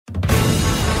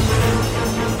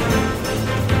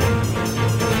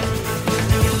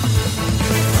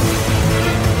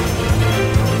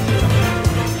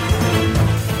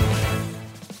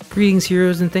Greetings,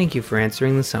 heroes, and thank you for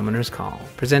answering the Summoner's Call.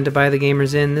 Presented by The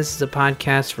Gamers Inn, this is a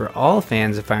podcast for all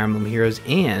fans of Fire Emblem Heroes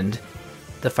and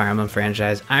the Fire Emblem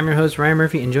franchise. I'm your host, Ryan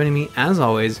Murphy, and joining me, as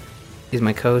always, is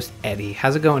my co-host, Eddie.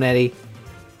 How's it going, Eddie?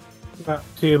 Not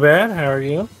too bad. How are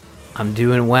you? I'm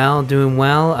doing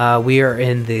well. We are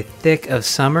in the thick of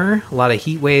summer, a lot of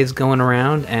heat waves going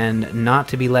around, and not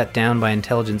to be let down by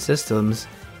Intelligent Systems,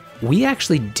 we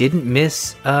actually didn't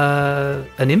miss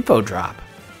an info drop.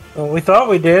 Well, we thought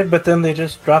we did, but then they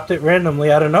just dropped it randomly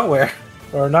out of nowhere.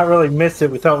 Or not really missed it.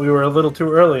 We thought we were a little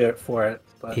too early for it.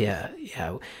 But. Yeah.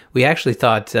 We actually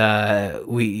thought, as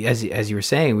you were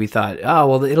saying, we thought, oh,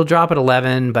 well, it'll drop at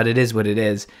 11, but it is what it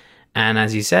is. And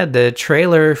as you said, the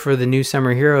trailer for the new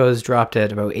Summer Heroes dropped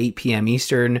at about 8 p.m.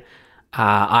 Eastern.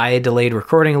 I delayed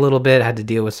recording a little bit, had to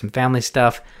deal with some family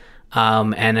stuff,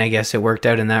 and I guess it worked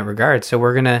out in that regard. So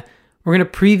we're gonna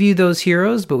preview those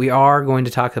heroes, but we are going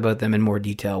to talk about them in more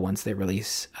detail once they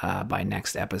release by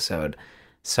next episode.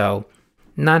 So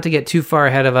not to get too far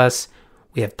ahead of us,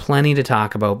 we have plenty to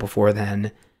talk about before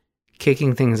then.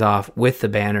 Kicking things off with the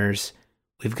banners,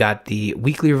 we've got the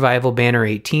Weekly Revival Banner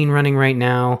 18 running right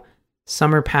now.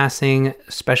 Summer Passing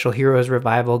Special Heroes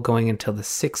Revival going until the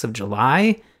 6th of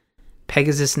July.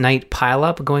 Pegasus Knight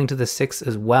Pileup going to the 6th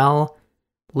as well.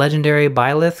 Legendary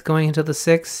Byleth going into the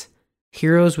 6th.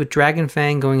 Heroes with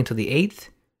Dragonfang going until the 8th.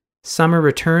 Summer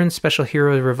Return Special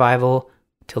Heroes Revival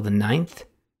till the 9th.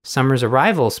 Summer's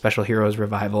Arrival Special Heroes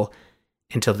Revival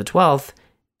until the 12th.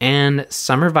 And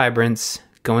Summer Vibrance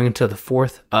going until the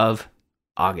 4th of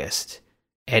August.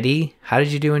 Eddie, how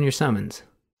did you do in your summons?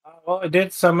 Well, I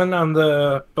did summon on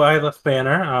the Byleth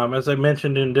banner. As I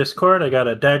mentioned in Discord, I got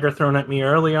a dagger thrown at me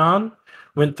early on.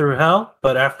 Went through hell,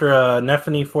 but after a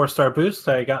Nephany 4-star boost,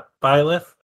 I got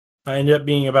Byleth. I ended up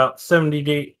being about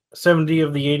 70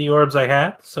 of the 80 orbs I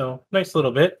had, so nice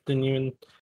little bit. Didn't even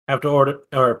have to order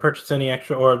or purchase any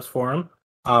extra orbs for him.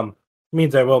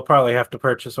 Means I will probably have to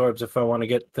purchase orbs if I want to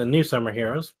get the new Summer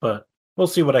Heroes, but we'll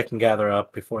see what I can gather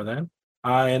up before then.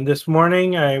 And this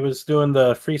morning I was doing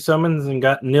the free summons and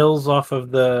got nils off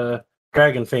of the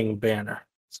Dragonfang banner.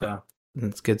 So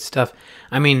that's good stuff.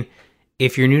 I mean,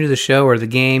 if you're new to the show or the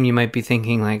game, you might be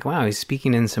thinking like, wow, he's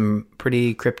speaking in some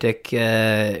pretty cryptic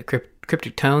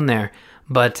tone there.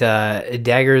 But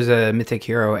Dagger's a mythic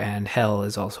hero and Hell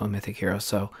is also a mythic hero.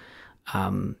 So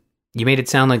you made it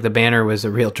sound like the banner was a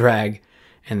real drag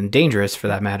and dangerous for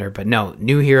that matter. But no,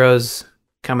 new heroes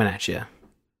coming at you.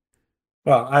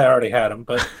 Well, I already had them,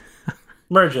 but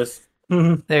merges.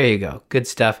 There you go. Good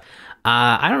stuff.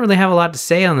 I don't really have a lot to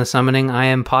say on the summoning. I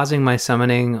am pausing my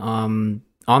summoning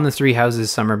on the Three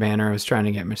Houses Summer banner. I was trying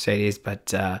to get Mercedes,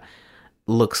 but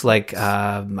looks like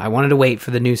I wanted to wait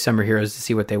for the new Summer Heroes to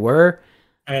see what they were.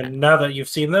 And now that you've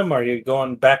seen them, are you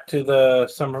going back to the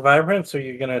Summer Vibrance, or are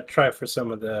you going to try for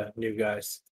some of the new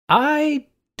guys? I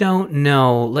don't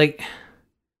know. Like,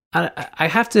 I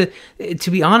have to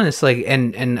be honest, like,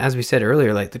 and as we said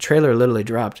earlier, like the trailer literally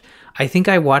dropped. I think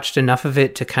I watched enough of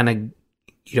it to kind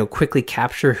of, quickly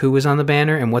capture who was on the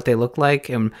banner and what they looked like.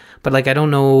 But like, I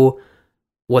don't know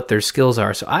what their skills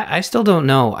are. So I still don't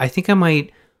know. I think I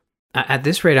might, at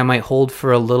this rate, I might hold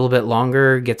for a little bit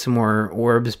longer, get some more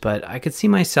orbs, but I could see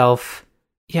myself,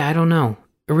 I don't know.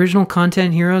 Original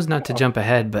content heroes, not to jump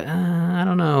ahead, but I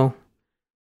don't know.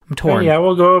 I'm torn. Yeah,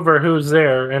 we'll go over who's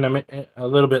there in a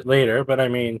little bit later, but I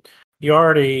mean,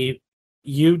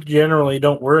 you generally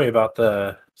don't worry about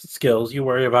the skills. You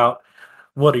worry about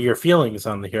what are your feelings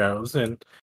on the heroes, and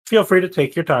feel free to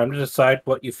take your time to decide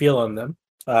what you feel on them.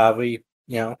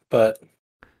 But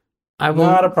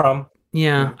not a problem.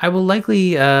 Yeah, I will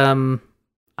likely,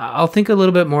 I'll think a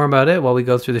little bit more about it while we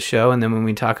go through the show, and then when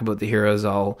we talk about the heroes,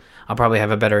 I'll probably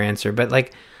have a better answer. But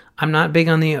like, I'm not big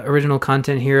on the original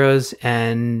content heroes,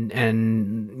 and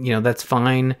that's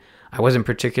fine. I wasn't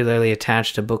particularly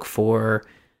attached to Book 4,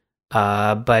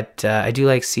 but I do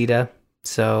like Sita,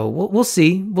 so we'll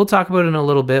see. We'll talk about it in a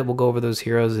little bit. We'll go over those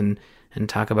heroes and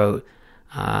talk about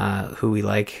who we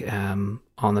like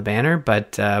on the banner,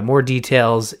 but more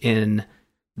details in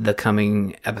the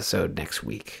coming episode next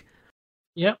week.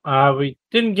 Yep, we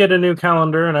didn't get a new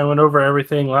calendar, and I went over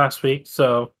everything last week,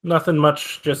 so nothing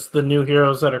much, just the new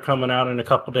heroes that are coming out in a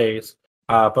couple days.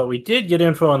 But we did get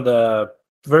info on the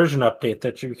version update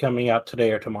that should be coming out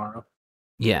today or tomorrow.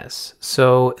 Yes,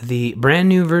 so the brand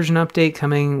new version update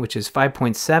coming, which is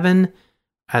 5.7,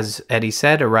 as Eddie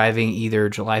said, arriving either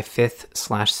July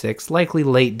 5th/6th, likely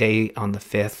late day on the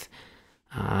 5th.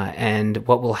 And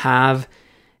what we'll have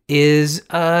is,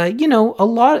 a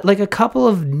lot, like a couple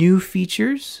of new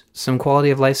features, some quality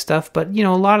of life stuff, but, a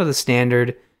lot of the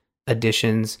standard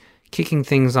additions. Kicking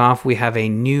things off, we have a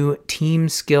new team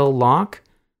skill lock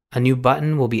A new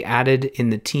button will be added in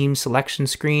the team selection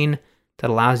screen that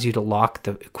allows you to lock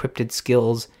the equipped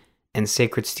skills and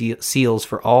sacred seals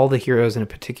for all the heroes in a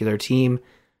particular team.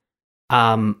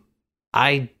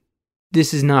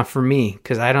 This is not for me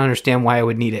because I don't understand why I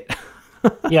would need it.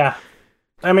 Yeah.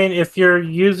 I mean, if you're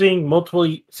using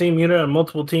same unit on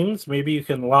multiple teams, maybe you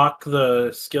can lock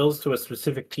the skills to a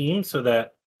specific team so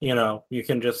that, you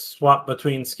can just swap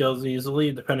between skills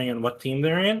easily depending on what team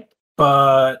they're in.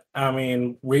 But I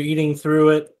mean, reading through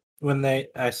it when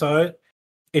I saw it,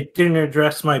 it didn't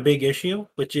address my big issue,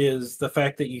 which is the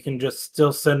fact that you can just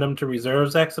still send them to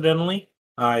reserves accidentally.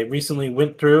 I recently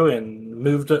went through and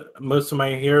moved most of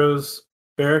my heroes'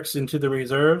 barracks into the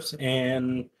reserves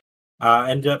and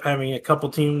ended up having a couple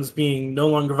teams being no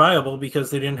longer viable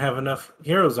because they didn't have enough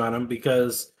heroes on them,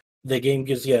 because the game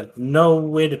gives you no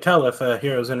way to tell if a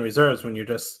hero's in reserves when you're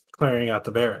just clearing out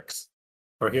the barracks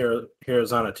or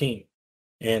heroes on a team.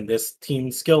 And this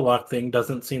team skill lock thing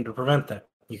doesn't seem to prevent that.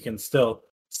 You can still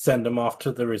send them off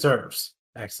to the reserves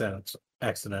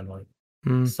accidentally.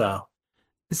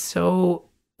 So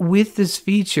with this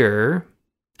feature,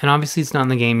 and obviously it's not in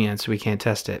the game yet, so we can't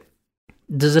test it,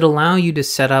 does it allow you to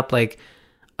set up like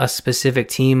a specific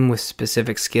team with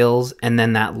specific skills, and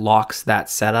then that locks that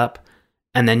setup,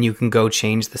 and then you can go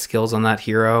change the skills on that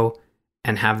hero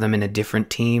and have them in a different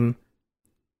team?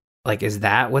 Like, is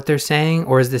that what they're saying?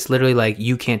 Or is this literally like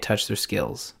you can't touch their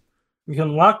skills? You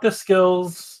can lock the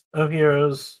skills of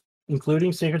heroes,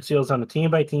 including sacred seals, on a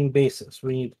team-by-team basis.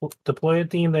 When you deploy a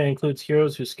team that includes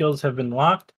heroes whose skills have been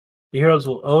locked, the heroes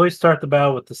will always start the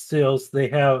battle with the skills they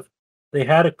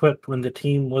had equipped when the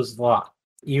team was locked.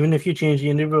 Even if you change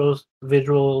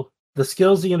the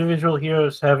skills the individual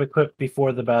heroes have equipped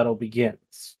before the battle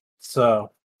begins.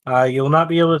 So, you'll not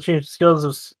be able to change the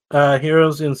skills of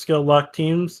heroes in skill-locked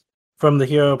teams from the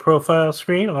hero profile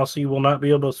screen. Also, you will not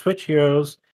be able to switch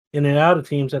heroes in and out of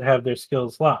teams that have their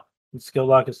skills locked. When skill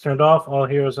lock is turned off, all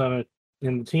heroes in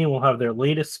the team will have their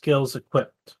latest skills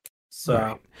equipped.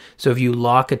 So if you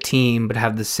lock a team but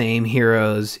have the same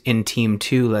heroes in team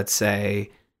 2, let's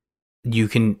say,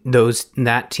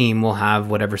 that team will have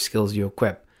whatever skills you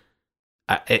equip.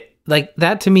 Like,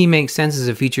 that to me makes sense as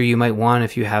a feature you might want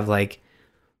if you have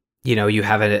you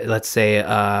have let's say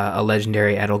a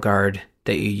legendary Edelgard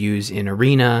that you use in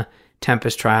Arena,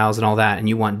 Tempest Trials, and all that, and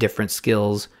you want different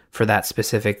skills for that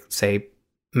specific, say,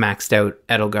 maxed out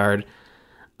Edelgard.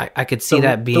 I could see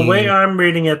that being... The way I'm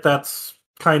reading it, that's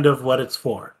kind of what it's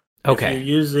for. Okay. If you're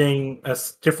using a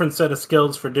different set of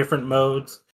skills for different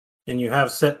modes, and you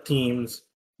have set teams,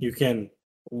 you can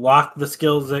lock the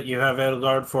skills that you have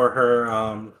Edelgard for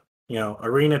her,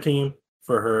 Arena team,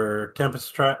 for her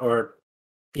Tempest Trial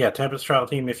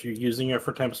team if you're using her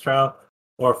for Tempest Trial,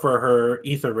 or for her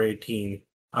Aether Raid team.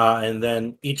 And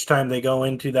then each time they go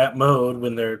into that mode,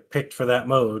 when they're picked for that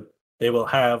mode, they will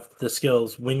have the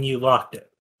skills when you locked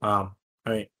it.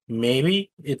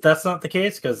 Maybe if that's not the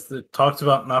case, because it talks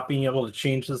about not being able to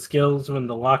change the skills when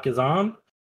the lock is on,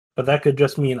 but that could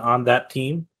just mean on that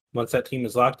team. Once that team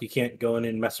is locked, you can't go in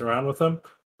and mess around with them,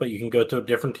 but you can go to a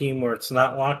different team where it's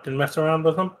not locked and mess around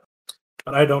with them.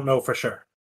 But I don't know for sure.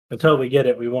 Until we get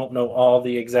it, we won't know all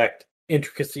the exact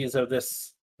intricacies of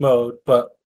this mode.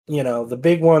 But, the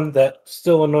big one that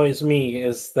still annoys me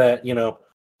is that,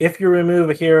 if you remove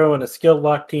a hero in a skill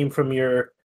lock team from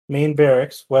your main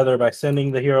barracks, whether by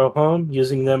sending the hero home,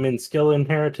 using them in skill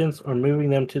inheritance, or moving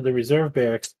them to the reserve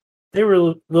barracks, they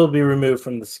will be removed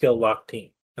from the skill lock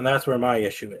team. And that's where my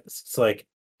issue is. It's like,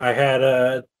 I had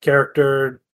a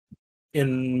character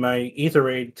in my Aether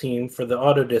Raid team for the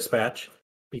auto dispatch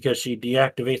because she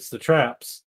deactivates the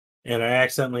traps, and I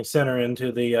accidentally sent her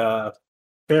into the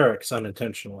barracks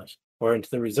unintentionally, or into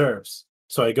the reserves.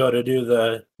 So I go to do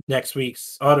the next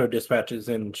week's auto dispatches,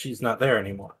 and she's not there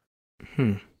anymore.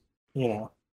 I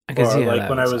can see like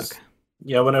when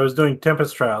I was doing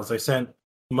Tempest Trials, I sent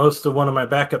most of one of my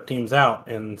backup teams out,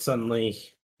 and suddenly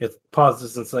it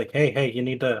pauses and it's like, hey, you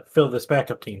need to fill this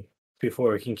backup team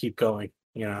before we can keep going.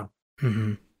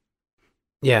 Mm-hmm.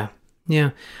 Yeah.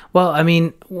 Well, I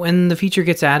mean, when the feature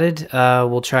gets added,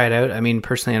 we'll try it out. I mean,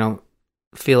 personally, I don't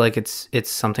feel like it's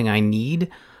something I need.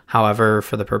 However,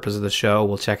 for the purpose of the show,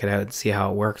 we'll check it out and see how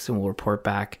it works, and we'll report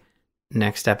back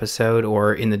next episode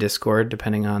or in the Discord,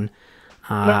 depending on.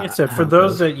 Like I said, for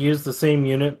those that use the same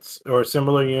units or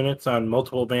similar units on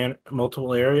multiple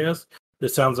areas,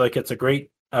 this sounds like it's a great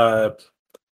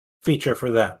feature for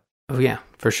them. Oh yeah,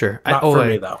 for sure. Not for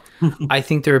me though. I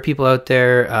think there are people out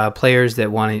there, players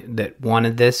that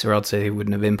wanted this, or else they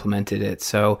wouldn't have implemented it.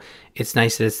 So it's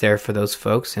nice that it's there for those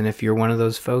folks. And if you're one of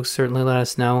those folks, certainly let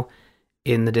us know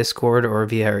in the Discord or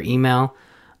via our email.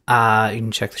 You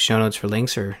can check the show notes for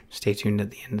links or stay tuned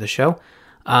at the end of the show.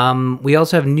 We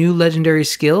also have new legendary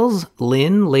skills.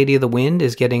 Lyn, Lady of the Wind,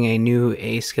 is getting a new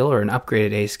A skill or an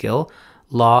upgraded A skill.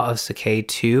 Law of Sakai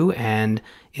 2, and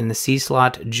in the C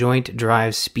slot, Joint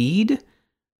Drive Speed.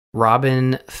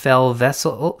 Robin Fell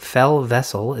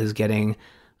Vessel is getting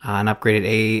an upgraded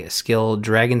A skill,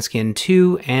 Dragon Skin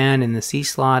 2, and in the C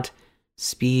slot,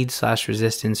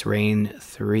 Speed/Resistance Rain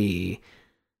 3.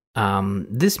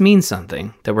 This means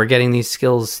something, that we're getting these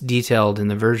skills detailed in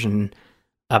the version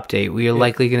update. We are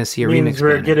likely going to see a remix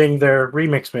we're banner. getting their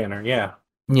remix banner, yeah.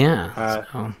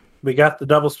 Yeah. We got the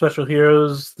double special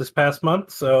heroes this past month,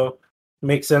 so it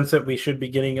makes sense that we should be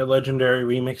getting a legendary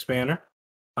remix banner.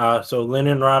 So Lyn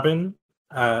and Robin,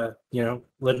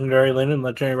 legendary Lyn and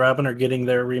legendary Robin are getting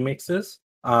their remixes.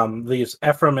 Leaves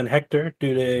Ephraim and Hector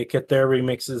due to get their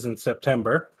remixes in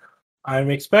September.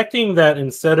 I'm expecting that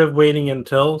instead of waiting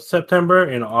until September,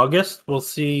 in August, we'll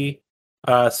see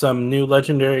some new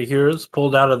legendary heroes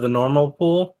pulled out of the normal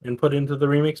pool and put into the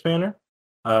remix banner.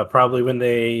 Probably when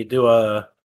they do a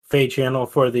Fey channel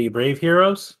for the Brave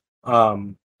Heroes.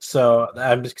 So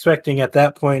I'm expecting at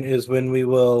that point is when we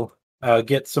will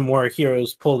get some more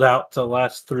heroes pulled out to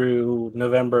last through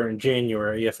November and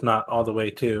January, if not all the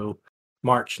way to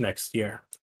March next year.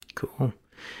 Cool.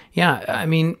 Yeah, I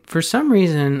mean, for some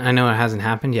reason, I know it hasn't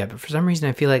happened yet, but for some reason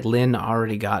I feel like Lyn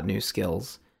already got new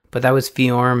skills. But that was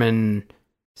Fjorm and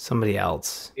somebody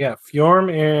else. Yeah,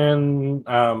 Fjorm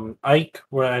and Ike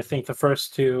were, I think, the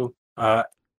first two. I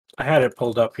had it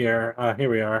pulled up here. Here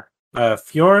we are.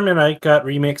 Fjorm and Ike got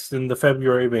remixed in the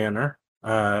February banner.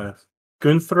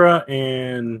 Gunthra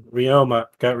and Ryoma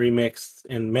got remixed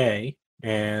in May.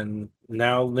 And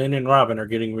now Lyn and Robin are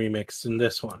getting remixed in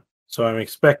this one. So I'm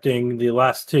expecting the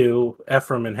last two,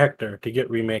 Ephraim and Hector, to get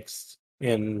remixed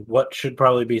in what should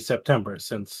probably be September,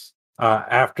 since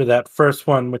after that first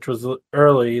one, which was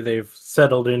early, they've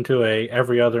settled into a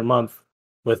every other month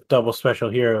with double special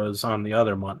heroes on the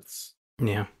other months.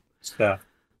 Yeah. So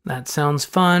that sounds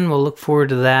fun. We'll look forward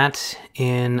to that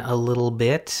in a little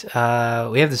bit.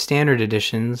 We have the standard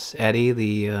editions, Eddie,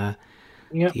 the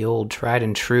old tried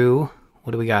and true.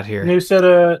 What do we got here? New set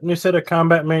of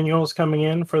combat manuals coming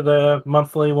in for the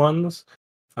monthly ones.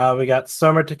 We got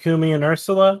Summer Takumi and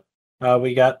Ursula.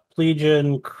 We got Plegia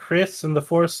and Chris in the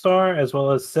 4-star, as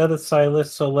well as Seta,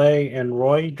 Silas, Soleil, and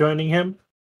Roy joining him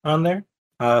on there.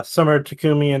 Summer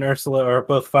Takumi and Ursula are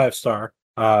both 5-star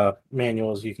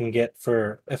manuals you can get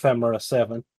for Ephemera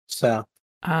 7. So,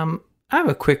 I have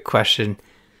a quick question.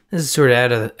 This is sort of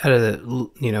out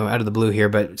of the blue here,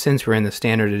 but since we're in the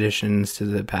standard editions to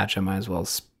the patch, I might as well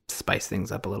spice things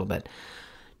up a little bit.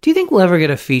 Do you think we'll ever get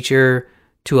a feature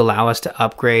to allow us to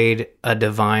upgrade a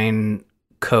divine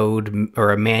code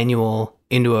or a manual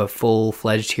into a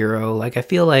full-fledged hero? Like, I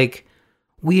feel like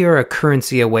we are a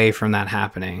currency away from that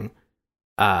happening.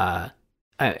 They're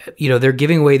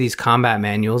giving away these combat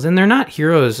manuals, and they're not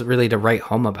heroes really to write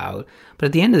home about. But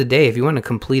at the end of the day, if you want to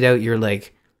complete out your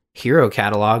hero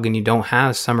catalog and you don't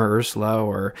have Summer Ursula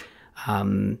or I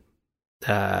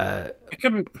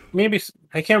can't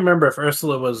remember if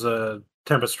Ursula was a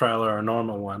Tempest Trial or a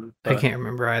normal one. I can't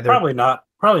remember either. Probably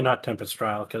not Tempest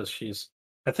Trial, because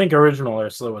I think original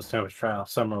Ursula was Tempest Trial.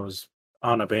 Summer was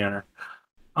on a banner.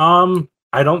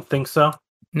 I don't think so.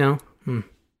 No?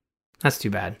 That's too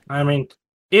bad. I mean,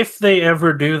 if they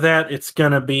ever do that, it's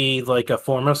gonna be like a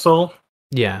Formasoul.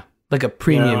 Yeah, like a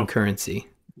premium currency.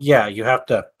 Yeah, you have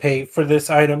to pay for this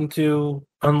item to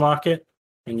unlock it,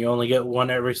 and you only get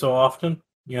one every so often.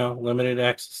 Limited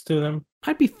access to them.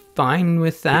 I'd be fine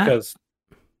with that.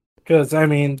 Because I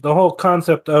mean, the whole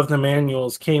concept of the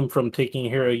manuals came from taking a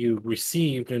hero you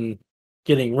received and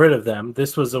getting rid of them.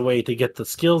 This was a way to get the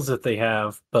skills that they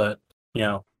have, but,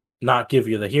 not give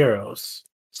you the heroes.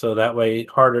 So that way,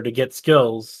 harder to get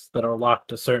skills that are locked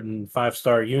to certain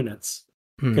 5-star units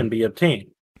can be obtained.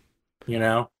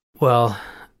 Well,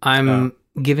 I'm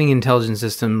giving Intelligent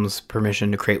Systems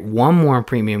permission to create one more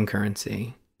premium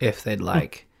currency if they'd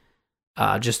like.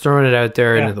 Just throwing it out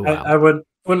there into the wild. I wouldn't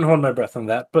hold my breath on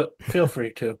that, but feel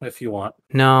free to if you want.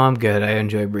 No, I'm good. I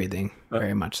enjoy breathing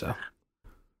very much so.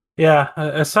 Yeah,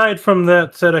 aside from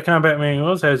that set of combat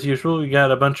manuals, as usual, we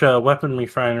got a bunch of weapon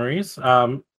refineries.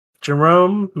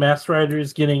 Jerome, Master Rider,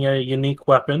 is getting a unique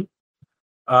weapon.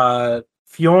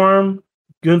 Fjorm,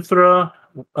 Gunthra,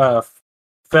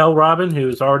 Fel Robin,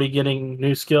 who's already getting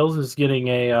new skills, is getting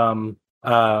a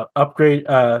upgrade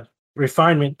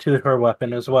refinement to her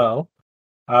weapon as well.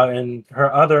 And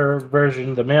her other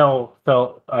version, the male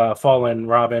Fallen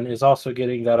Robin, is also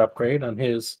getting that upgrade on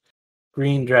his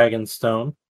Green Dragon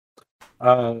Stone.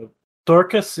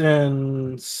 Dorcas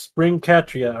and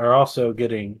Springcatria are also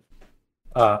getting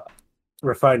uh,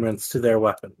 refinements to their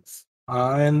weapons.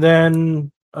 And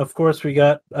then, of course, we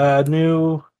got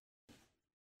new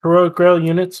Heroic Grail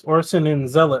units. Orson and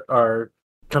Zealot are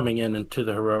coming into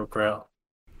the Heroic Grail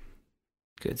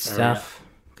Good area. stuff.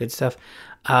 Good stuff.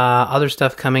 Other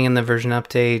stuff coming in the version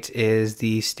update is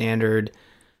the standard,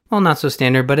 well, not so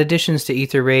standard, but additions to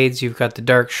Ether Raids. You've got the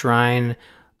Dark Shrine.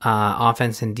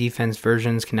 Offense and defense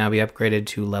versions can now be upgraded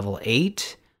to level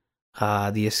 8.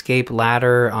 The escape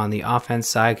ladder on the offense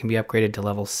side can be upgraded to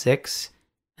level 6.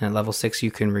 And at level 6,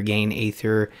 you can regain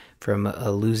Aether from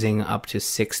losing up to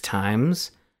 6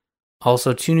 times.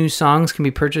 Also, 2 new songs can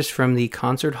be purchased from the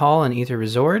Concert Hall and Aether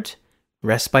Resort.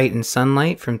 Respite and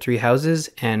Sunlight from Three Houses,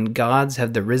 and Gods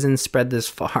Have the Risen Spread This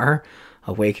Far.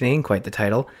 Awakening, quite the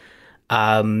title.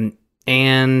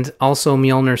 And also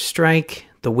Mjolnir Strike.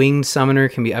 The Winged Summoner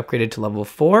can be upgraded to level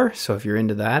 4, so if you're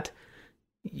into that,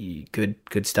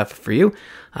 good stuff for you.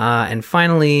 And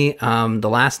finally, the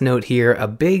last note here, a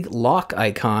big lock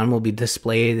icon will be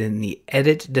displayed in the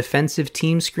Edit Defensive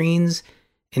Team screens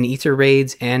in Ether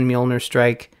Raids and Mjolnir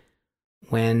Strike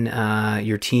when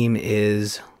your team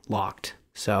is locked.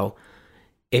 So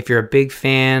if you're a big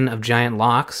fan of giant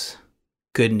locks,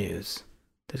 good news.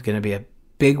 There's going to be a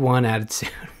big one added soon.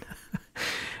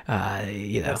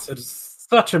 Yes, it's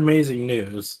such amazing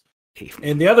news.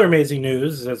 And the other amazing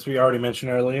news, as we already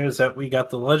mentioned earlier, is that we got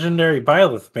the legendary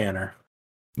Byleth banner.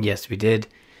 Yes, we did.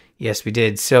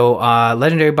 So,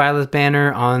 legendary Byleth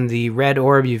banner on the red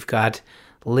orb, you've got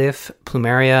Lif,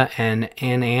 Plumeria, and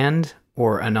Anand,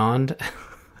 or Anand.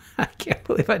 I can't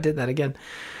believe I did that again.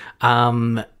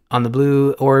 On the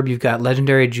blue orb, you've got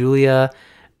legendary Julia,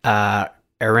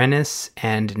 Arenis,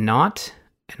 and Not.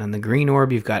 And on the green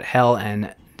orb, you've got Hel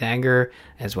and Dagger,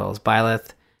 as well as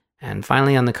Byleth. And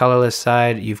finally, on the colorless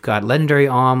side, you've got legendary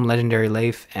legendary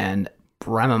Leif, and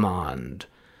Bramamond.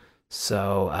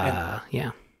 So,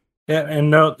 yeah. Yeah,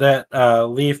 and note that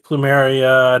Leaf,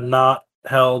 Plumeria, Not,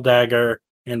 Hell, Dagger,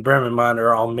 and Bremenmond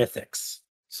are all mythics.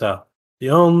 So the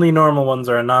only normal ones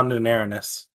are Anand and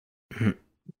Aranis.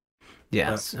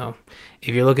 Yeah, so if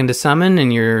you're looking to summon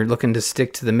and you're looking to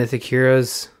stick to the mythic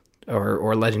heroes,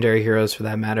 or legendary heroes for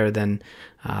that matter, then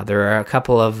there are a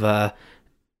couple of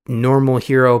normal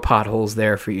hero potholes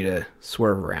there for you to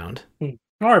swerve around.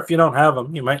 Or if you don't have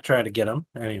them, you might try to get them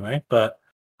anyway. But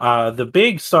the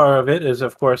big star of it is,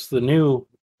 of course, the new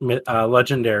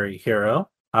legendary hero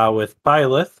with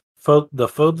Byleth, the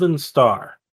Fodlan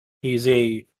Star. He's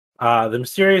the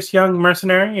mysterious young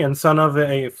mercenary and son of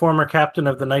a former captain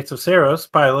of the Knights of Saros.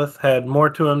 Byleth had more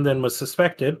to him than was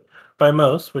suspected by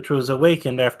most, which was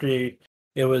awakened after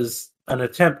it was an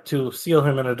attempt to seal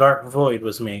him in a dark void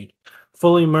was made.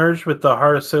 Fully merged with the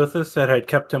Heart of Sothis that had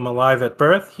kept him alive at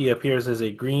birth, he appears as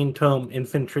a Green Tome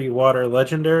Infantry Water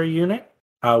Legendary unit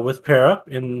with Para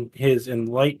in his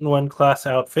Enlightened One class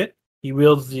outfit. He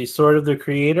wields the Sword of the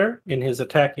Creator in his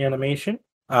attack animation,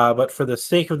 but for the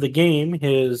sake of the game,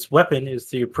 his weapon is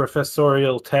the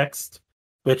Professorial Text,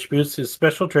 which boosts his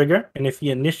special trigger, and if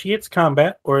he initiates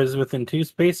combat or is within 2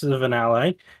 spaces of an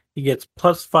ally, he gets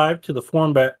 +5 to the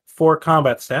 4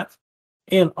 combat stats.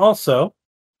 And also,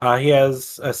 he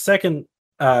has a second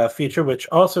feature, which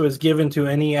also is given to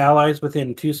any allies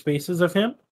within 2 spaces of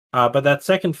him. But that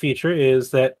second feature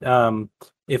is that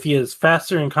if he is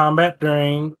faster in combat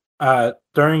during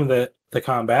the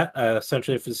combat,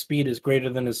 essentially if his speed is greater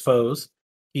than his foes,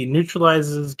 he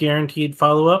neutralizes guaranteed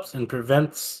follow-ups and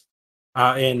prevents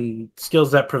in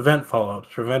skills that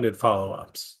prevented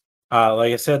follow-ups.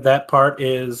 Like I said, that part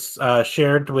is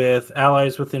shared with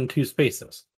allies within 2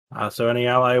 spaces. So any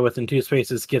ally within 2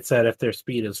 spaces gets that if their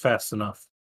speed is fast enough.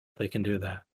 They can do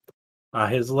that.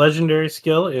 His legendary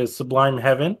skill is Sublime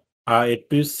Heaven. It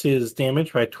boosts his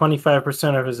damage by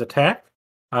 25% of his attack,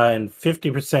 and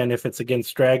 50% if it's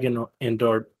against dragon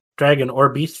or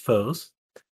beast foes,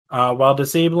 while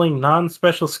disabling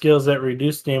non-special skills that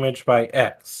reduce damage by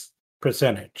X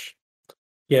percentage.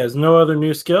 He has no other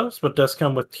new skills, but does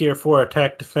come with Tier 4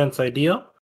 Attack Defense Ideal,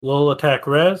 Lull Attack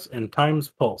Res, and Times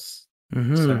Pulse.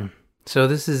 Mm-hmm. So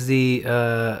this is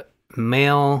the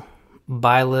male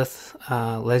Byleth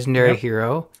legendary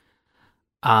hero.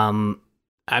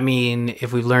 I mean,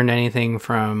 if we've learned anything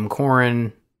from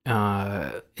Corrin,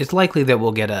 it's likely that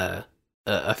we'll get a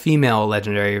female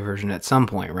legendary version at some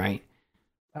point, right?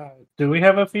 Do we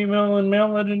have a female and male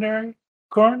legendary,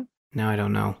 Corrin? No, I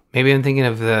don't know. Maybe I'm thinking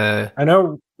of the. I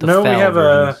know. The we have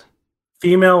versions. a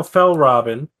female Fell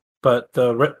Robin, but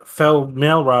the Fell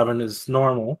male Robin is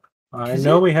normal. I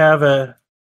know we have a.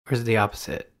 Or is it the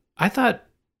opposite? I thought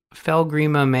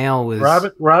Felgrima male was.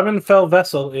 Robin Fell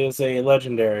Vessel is a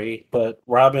legendary, but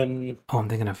Robin Oh, I'm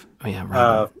thinking of. Oh yeah, uh,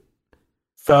 Robin.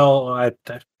 Fell. I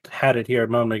had it here a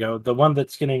moment ago. The one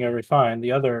that's getting a refine,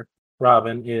 the other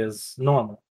Robin is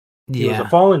normal. He was a Yeah.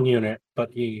 fallen unit,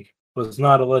 but he was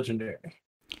not a legendary.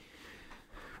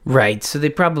 Right. So they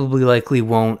probably likely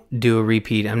won't do a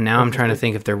repeat. Now I'm trying to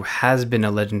think if there has been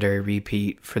a legendary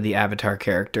repeat for the Avatar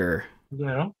character. You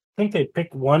know, I think they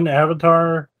pick one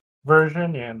Avatar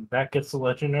version, and that gets the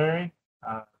legendary.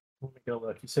 Let me go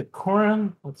look. You said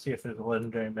Corrin. Let's see if there's a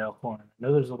legendary male Corrin. I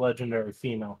know there's a legendary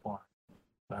female Corrin.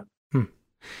 But, Hmm.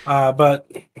 but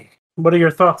what are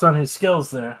your thoughts on his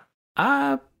skills there?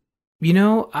 Uh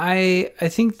I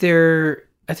think they're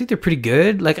pretty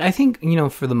good. Like I think,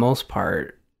 for the most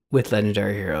part with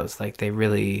legendary heroes, like they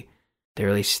really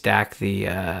stack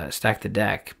the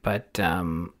deck. But a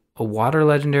water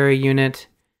legendary unit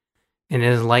in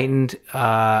his lightened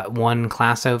one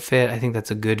class outfit, I think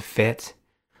that's a good fit.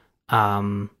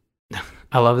 Um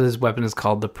I love this weapon is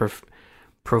called the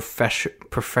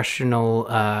professional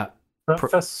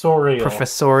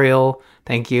professorial.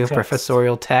 Thank you. Text.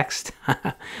 Professorial text.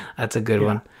 That's a good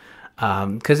Yeah.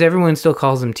 one. Because everyone still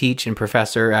calls him Teach and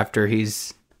Professor after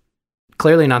he's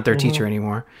clearly not their teacher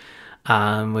anymore,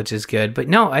 which is good. But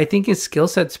no, I think his skill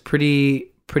set's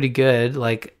pretty good.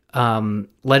 Like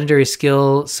legendary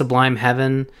skill Sublime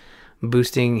Heaven,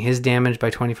 boosting his damage by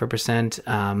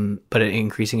 24%, but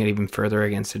increasing it even further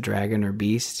against a dragon or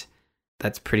beast.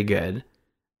 That's pretty good.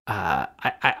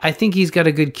 I think he's got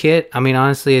a good kit. I mean,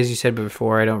 honestly, as you said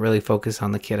before, I don't really focus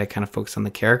on the kit. I kind of focus on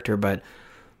the character. But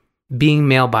being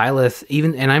male Byleth,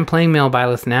 and I'm playing male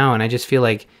Byleth now, and I just feel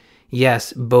like,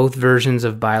 yes, both versions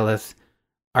of Byleth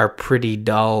are pretty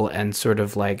dull and sort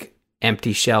of like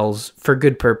empty shells for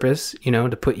good purpose,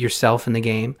 to put yourself in the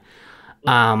game.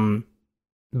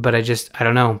 But I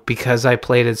don't know, because I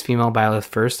played as female Byleth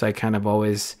first, I kind of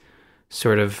always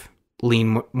sort of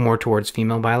lean more towards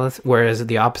female Byleth, whereas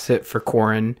the opposite for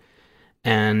Corrin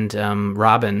and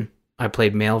Robin, I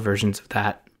played male versions of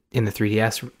that in the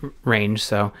 3DS range.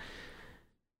 So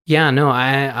yeah, no,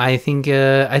 I think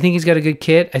he's got a good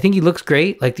kit. I think he looks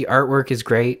great. Like the artwork is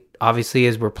great. Obviously,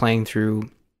 as we're playing through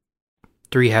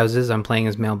 3 houses, I'm playing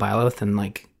as male Byleth, and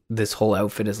like this whole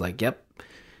outfit is like, yep,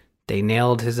 they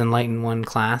nailed his Enlightened One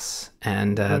class,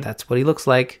 and that's what he looks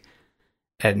like.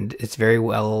 And it's very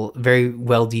well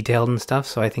detailed and stuff.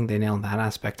 So I think they nailed that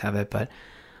aspect of it. But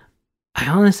I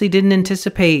honestly didn't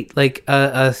anticipate like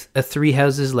a 3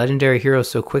 houses legendary hero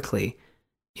so quickly.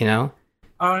 Yeah,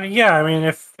 I mean,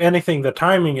 if anything, the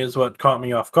timing is what caught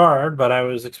me off guard. But I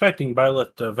was expecting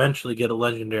Byleth to eventually get a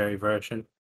legendary version.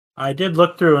 I did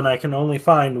look through, and I can only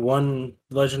find one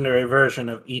legendary version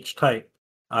of each type.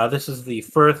 This is the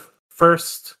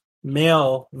first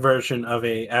male version of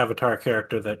a Avatar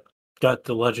character that got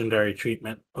the legendary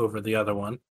treatment over the other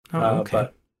one. Oh, okay.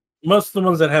 But most of the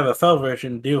ones that have a Fel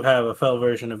version do have a Fel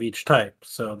version of each type.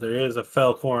 So there is a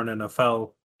Fel Corrin and a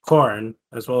Fel Corrin,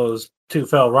 as well as 2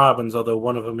 Fel Robins, although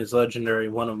one of them is legendary,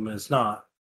 one of them is not.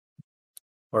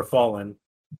 Or Fallen.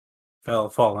 Fel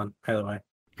Fallen, by the way.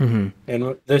 Mm-hmm.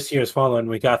 And this year's Fallen,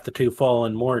 we got the 2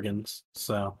 Fallen Morgans.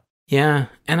 So yeah,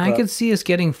 and I could see us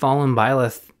getting Fallen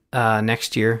Byleth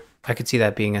next year. I could see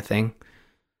that being a thing.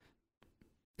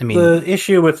 I mean, the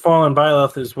issue with Fallen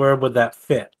Byleth is where would that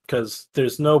fit? Because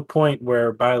there's no point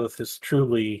where Byleth is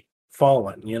truly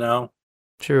fallen,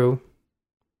 True.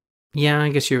 Yeah, I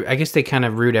guess they kind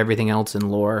of root everything else in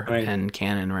lore and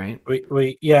canon, right?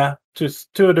 Yeah,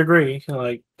 to a degree.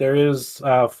 Like there is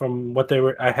from what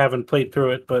I haven't played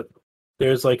through it, but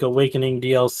there's like Awakening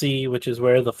DLC, which is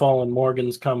where the Fallen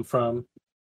Morgans come from.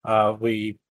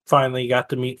 We finally got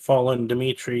to meet Fallen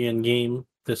Dimitri in game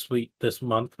this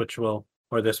month, which we'll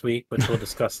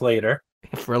discuss later.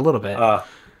 For a little bit.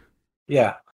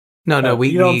 Yeah. No,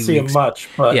 we don't see him much,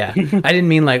 but yeah, I didn't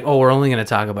mean like, oh, we're only going to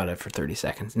talk about it for 30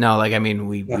 seconds. No, like I mean,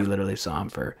 we literally saw him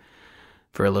for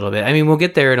a little bit. I mean, we'll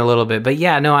get there in a little bit, but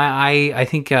yeah, no, I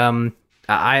think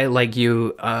I like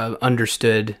you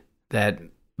understood that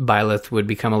Byleth would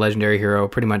become a legendary hero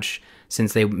pretty much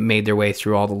since they made their way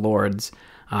through all the lords.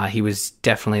 He was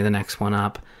definitely the next one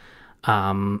up.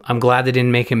 I'm glad they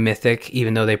didn't make him mythic,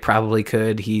 even though they probably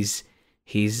could. He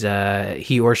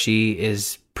or she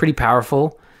is pretty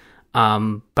powerful.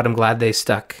 But I'm glad they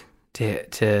stuck to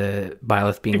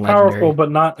Byleth being legendary. Powerful,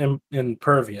 but not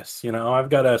impervious. I've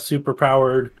got a super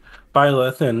powered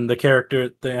Byleth, and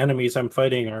the enemies I'm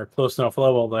fighting are close enough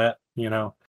level that,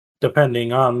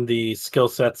 depending on the skill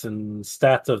sets and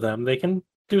stats of them, they can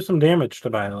do some damage to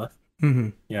Byleth. Mm-hmm.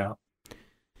 Yeah.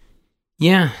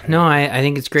 Yeah, no, I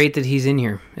think it's great that he's in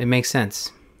here. It makes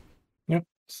sense. Yep.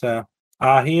 So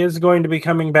He is going to be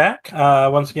coming back.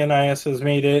 Once again, IS has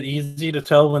made it easy to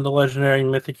tell when the legendary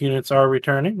and mythic units are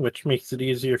returning, which makes it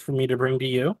easier for me to bring to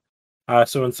you.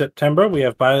 So in September, we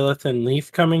have Byleth and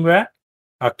Leaf coming back.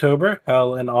 October,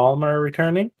 Hel and Alm are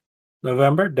returning.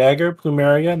 November, Dagger,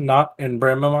 Plumeria, Not, and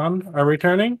Bramamon are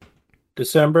returning.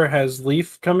 December has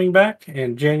Leaf coming back,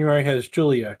 and January has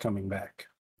Julia coming back.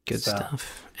 Good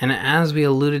stuff. And as we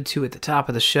alluded to at the top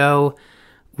of the show,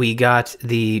 we got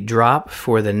the drop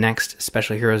for the next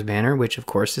Special Heroes banner, which of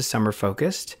course is summer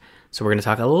focused. So we're going to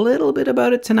talk a little bit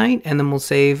about it tonight, and then we'll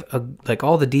save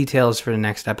all the details for the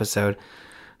next episode.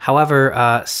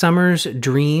 However, Summer's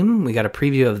Dream, we got a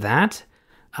preview of that.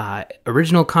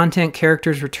 Original content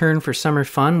characters return for Summer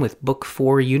Fun with Book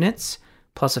 4 units,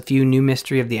 plus a few new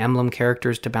Mystery of the Emblem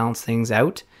characters to balance things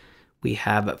out. We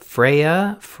have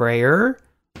Freya, Freyr,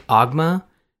 Ogma,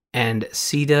 and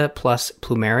Sita plus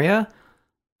Plumeria.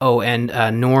 Oh, and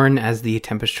Norn as the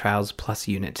Tempest Trials Plus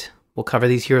unit. We'll cover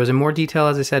these heroes in more detail,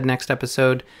 as I said, next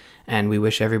episode. And we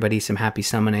wish everybody some happy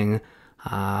summoning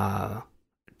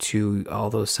to all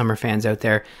those summer fans out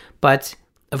there. But,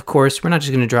 of course, we're not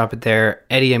just going to drop it there.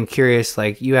 Eddie, I'm curious,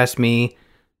 you asked me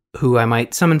who I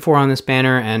might summon for on this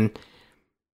banner, and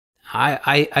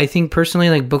I think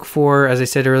personally, Book 4, as I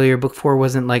said earlier, Book 4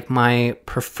 wasn't, my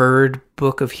preferred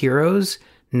book of heroes.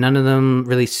 None of them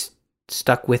really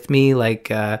stuck with me like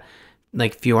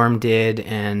Fjorm did,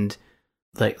 and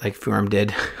like Fjorm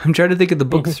did. I'm trying to think of the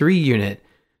Book 3 unit.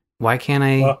 Why can't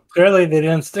I? Well, clearly they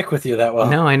didn't stick with you that well.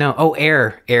 No, I know. Oh,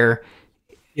 Air.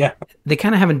 Yeah. They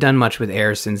kind of haven't done much with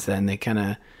Air since then. They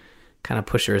kind of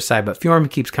push her aside, but Fjorm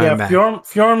keeps coming back.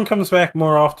 Fjorm comes back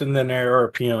more often than Air or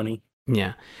Peony.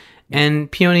 Yeah.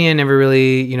 And Peony I never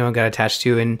really, got attached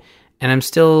to, and I'm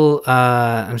still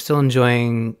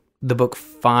enjoying the Book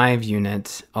 5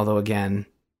 unit, although again,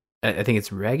 I think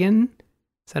it's Regan.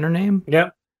 Is that her name?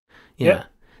 Yeah. Yeah.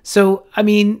 So, I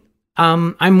mean,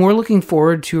 I'm more looking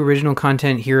forward to original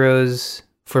content heroes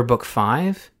for Book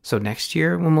 5, so next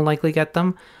year when we'll likely get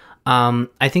them.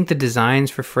 I think the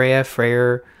designs for Freya,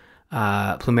 Freyr,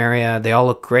 Plumeria, they all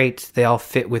look great. They all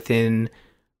fit within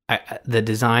the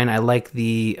design. I like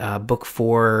the Book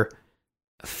 4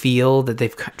 feel that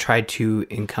they've tried to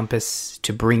encompass,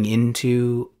 to bring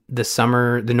into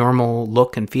the normal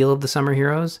look and feel of the summer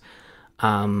heroes.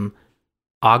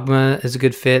 Ogma is a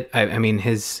good fit. I mean,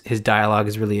 his dialogue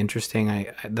is really interesting.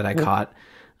 I caught.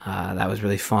 That was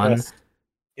really fun. Yes.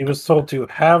 He was told to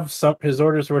have his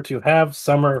orders were to have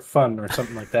summer fun or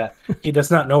something like that. He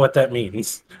does not know what that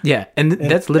means. Yeah, and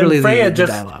that's literally the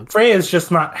dialogue. Freya's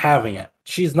just not having it.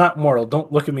 She's not mortal.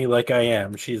 Don't look at me like I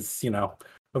am. She's,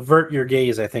 avert your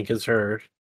gaze, I think is her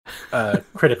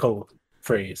critical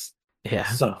phrase. Yeah.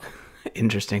 So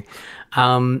interesting.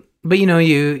 But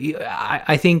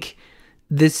I think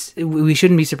we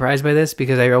shouldn't be surprised by this,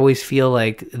 because I always feel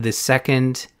like the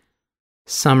second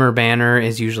summer banner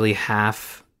is usually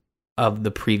half of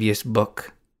the previous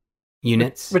book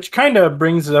units. Which kind of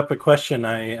brings up a question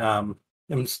I am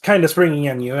kind of springing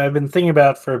on you. I've been thinking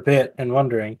about for a bit and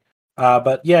wondering.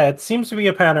 But yeah, it seems to be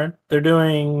a pattern. They're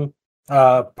doing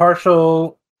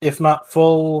partial, if not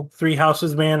full, Three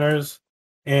Houses banners,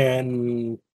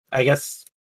 and I guess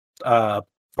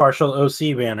partial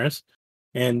OC banners.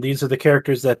 And these are the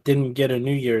characters that didn't get a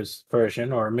New Year's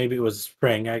version, or maybe it was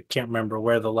spring. I can't remember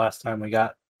where the last time we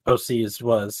got OCs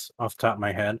was off the top of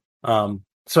my head.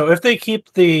 So if they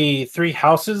keep the Three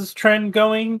Houses trend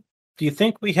going, do you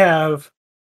think we have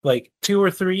 2 or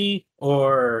 3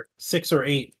 or 6 or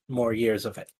 8 more years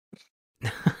of it?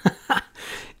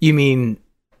 You mean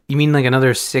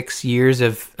another 6 years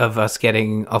of us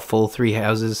getting a full Three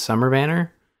Houses summer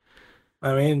banner?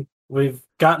 I mean, we've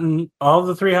gotten all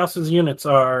the Three Houses units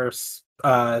are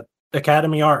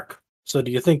Academy Arc. So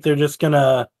do you think they're just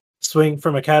gonna swing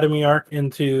from Academy Arc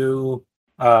into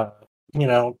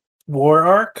War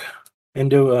Arc and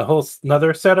do a whole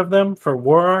another set of them for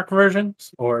War Arc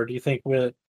versions? Or do you think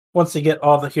once they get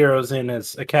all the heroes in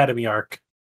as Academy Arc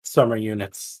summer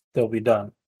units, they'll be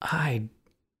done? I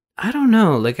don't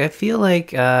know. I feel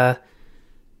like your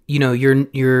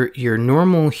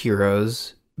normal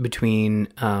heroes between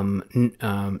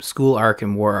School Arc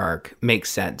and War Arc makes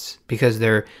sense, because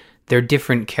they're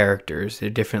different characters, they're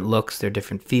different looks, they're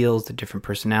different feels, they're different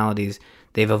personalities.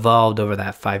 They've evolved over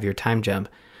that 5-year time jump.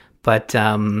 But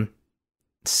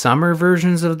summer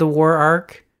versions of the War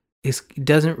Arc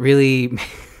doesn't really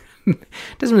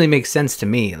make sense to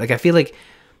me. I feel like,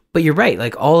 but you're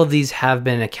right. All of these have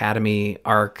been Academy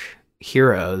Arc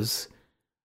heroes,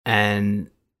 and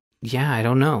yeah, I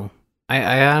don't know.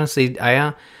 I honestly,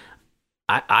 I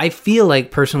feel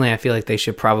like personally, I feel like they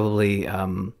should probably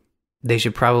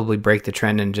break the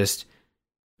trend and just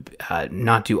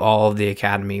not do all of the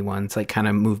Academy ones, like kind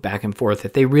of move back and forth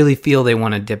if they really feel they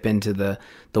want to dip into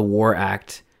the War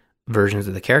Act versions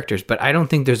of the characters. But I don't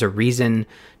think there's a reason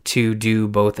to do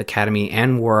both Academy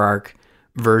and War Arc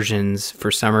versions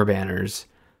for summer banners.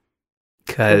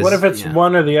 Because what if it's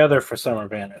one or the other for summer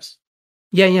banners?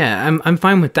 Yeah, I'm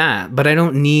fine with that, but I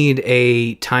don't need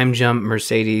a time jump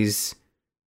Mercedes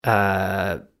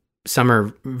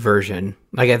summer version.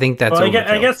 Like, I think that's I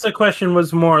guess the question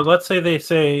was more, let's say they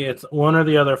say it's one or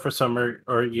the other for summer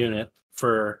or unit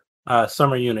for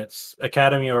summer units,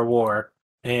 Academy or War,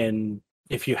 and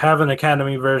if you have an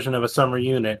Academy version of a summer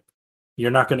unit, you're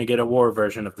not going to get a War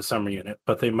version of the summer unit,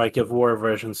 but they might give War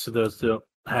versions to those who don't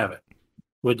have it.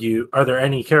 Are there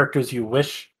any characters you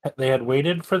wish they had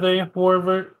waited for the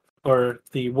or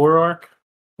the War Arc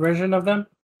version of them?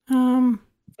 For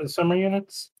the summer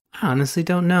units? I honestly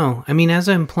don't know. I mean, as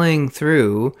I'm playing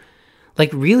through,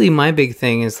 like, really my big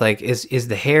thing is like is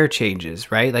the hair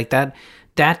changes, right? Like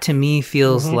that to me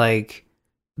feels like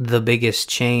the biggest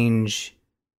change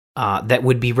that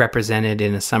would be represented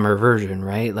in a summer version,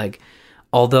 right? Like,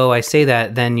 although I say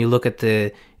that, then you look at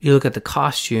the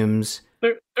costumes.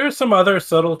 There's some other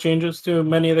subtle changes to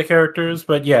many of the characters,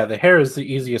 but yeah, the hair is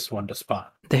the easiest one to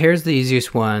spot. The hair is the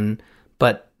easiest one,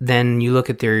 but then you look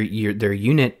at their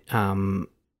unit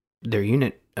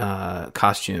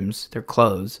costumes, their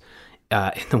clothes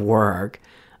in the War Arc.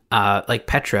 Like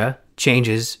Petra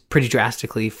changes pretty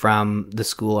drastically from the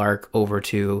school arc over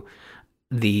to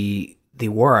the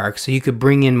War Arc, so you could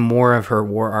bring in more of her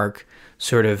War Arc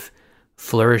sort of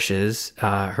flourishes,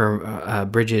 her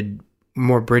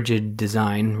more Brigid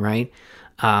design, right?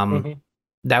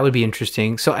 That would be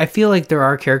interesting. So I feel like there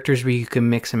are characters where you can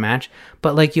mix and match,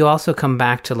 but like you also come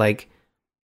back to like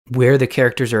where the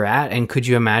characters are at, and could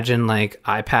you imagine like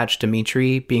Eye Patch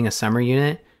Dimitri being a summer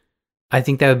unit? I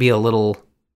think that would be a little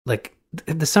like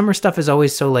the summer stuff is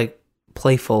always so like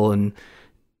playful and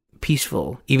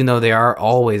peaceful, even though they are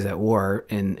always at war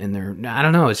in their, I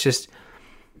don't know, it's just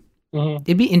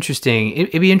it'd be interesting.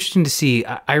 It'd be interesting to see.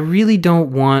 I really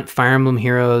don't want Fire Emblem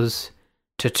Heroes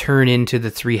to turn into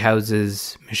the Three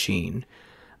Houses machine.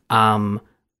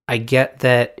 I get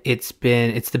that it's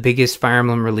the biggest Fire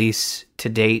Emblem release to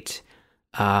date.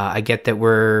 I get that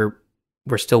we're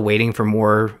still waiting for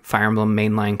more Fire Emblem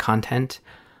mainline content.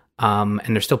 And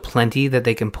there's still plenty that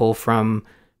they can pull from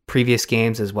previous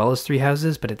games as well as Three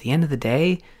Houses, but at the end of the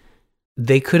day,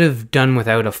 they could have done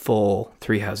without a full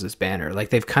Three Houses banner. Like,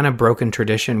 they've kind of broken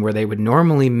tradition where they would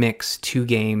normally mix 2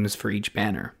 games for each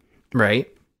banner, right?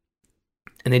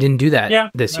 And they didn't do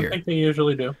that this year. I think they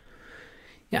usually do.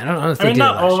 Yeah, I don't know if they did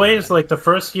not always. Like, the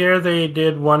first year they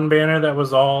did one banner that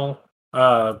was all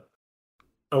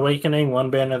Awakening, one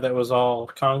banner that was all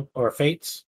or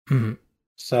Fates. Mm-hmm.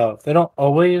 So they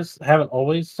haven't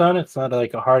always done it. It's not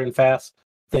like a hard and fast,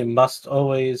 they must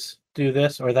always do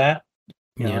this or that.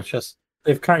 You know, it's just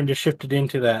they've kind of shifted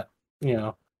into that, you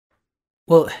know.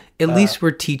 Well, at least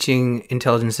we're teaching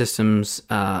Intelligent Systems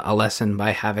a lesson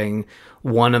by having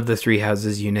one of the Three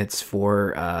Houses units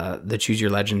for the Choose Your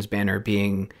Legends banner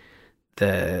being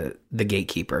the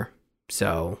Gatekeeper.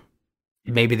 So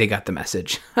maybe they got the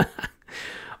message.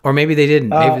 Or maybe they didn't.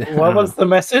 Maybe, what was the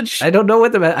message? I don't know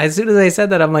what as soon as I said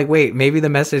that, I'm like, wait, maybe the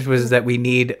message was that we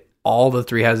need all the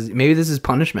Three Houses. Maybe this is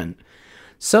punishment.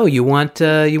 So you want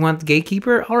the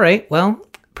Gatekeeper? All right, well,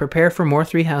 prepare for more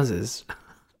Three Houses.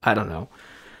 I don't know.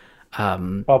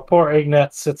 While poor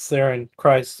Ignat sits there and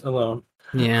cries alone.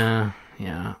 Yeah.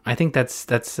 I think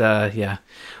that's yeah.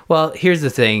 Well, here's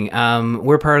the thing.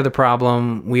 We're part of the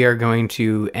problem. We are going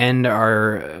to end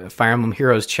our Fire Emblem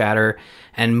Heroes chatter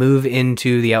and move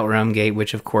into the Outrealm Gate,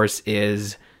 which of course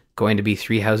is going to be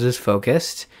Three Houses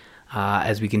focused.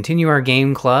 As we continue our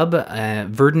game club,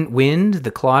 Verdant Wind,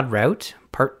 the Clawed Route,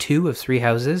 Part 2 of Three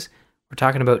Houses. We're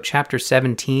talking about Chapter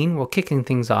 17. We're kicking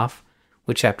things off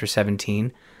with Chapter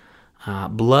 17.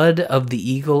 Blood of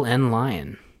the Eagle and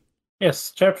Lion.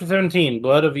 Yes, Chapter 17,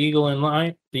 Blood of Eagle and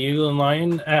Lion. The Eagle and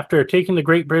Lion, after taking the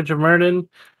Great Bridge of Myrddin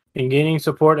and gaining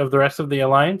support of the rest of the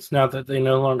Alliance, now that they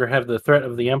no longer have the threat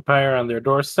of the Empire on their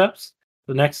doorsteps,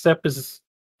 the next step is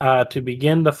to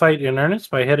begin the fight in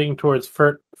earnest by heading towards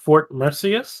Fort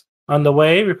Merceus. On the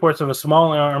way, reports of a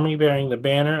small army bearing the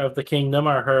banner of the kingdom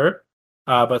are heard,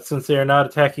 but since they are not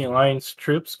attacking Alliance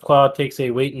troops, Claude takes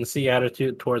a wait-and-see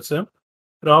attitude towards them.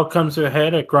 It all comes to a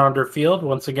head at Gronder Field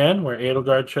once again, where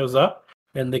Edelgard shows up,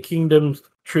 and the kingdom's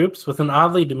troops, with an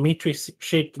oddly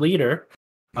Dimitri-shaped leader,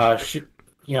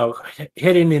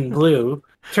 hidden in blue,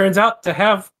 turns out to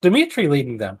have Dimitri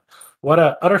leading them. What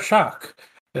a utter shock!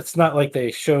 It's not like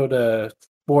they showed a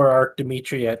War Arc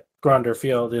Dimitri at Gronder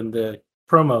Field in the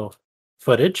promo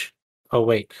footage. Oh,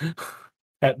 wait.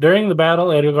 During the battle,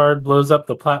 Edelgard blows up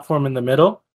the platform in the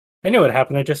middle. I knew what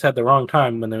happened. I just had the wrong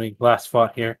time when we last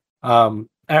fought here.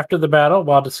 After the battle,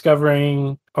 while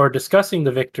discovering or discussing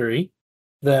the victory,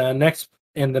 the next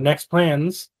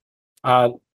plans, blah,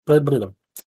 blah, blah.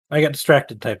 I got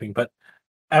distracted typing, but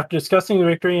after discussing the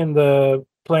victory and the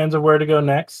plans of where to go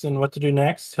next and what to do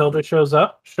next, Hilda shows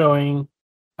up, showing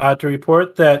to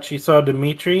report that she saw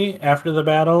Dimitri after the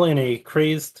battle in a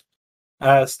crazed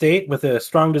state with a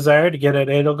strong desire to get at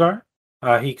Edelgar.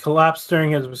 He collapsed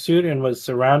during his pursuit and was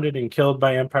surrounded and killed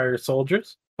by Empire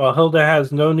soldiers. While Hilda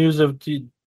has no news to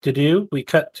do, we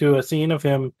cut to a scene of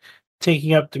him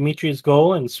taking up Dimitri's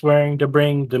goal and swearing to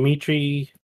bring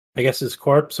Dimitri, I guess his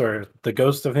corpse or the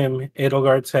ghost of him,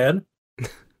 Edelgard's head.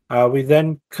 We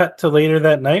then cut to later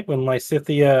that night when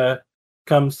Lysithea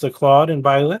comes to Claude and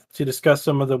Byleth to discuss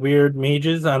some of the weird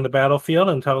mages on the battlefield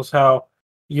and tells how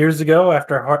years ago,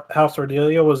 after House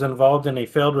Ordelia was involved in a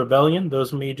failed rebellion,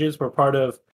 those mages were part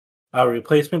of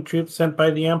replacement troops sent by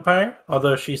the Empire,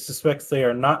 although she suspects they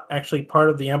are not actually part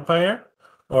of the Empire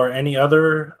or any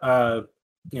other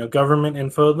government in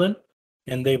Fodlan,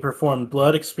 and they performed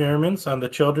blood experiments on the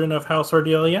children of House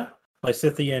Ordelia,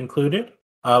 Lysithea included,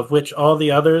 of which all the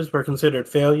others were considered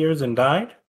failures and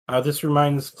died. This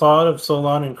reminds Claude of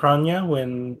Solon and Kranya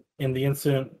when in the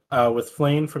incident with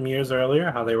Flayn from years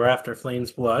earlier, how they were after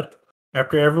Flayn's blood.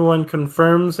 After everyone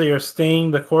confirms they are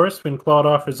staying the course, when Claude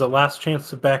offers a last chance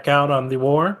to back out on the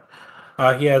war,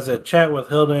 he has a chat with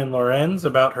Hilda and Lorenz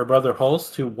about her brother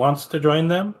Holst, who wants to join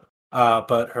them,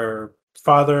 but her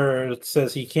father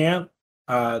says he can't,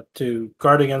 to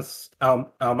guard against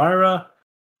Almyra.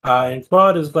 And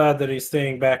Claude is glad that he's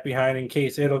staying back behind in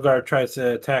case Edelgard tries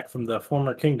to attack from the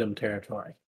former kingdom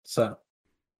territory. So,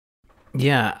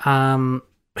 yeah,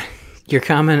 your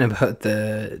comment about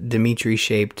the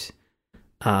Dimitri-shaped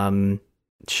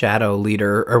shadow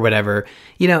leader or whatever,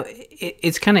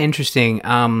 it's kind of interesting.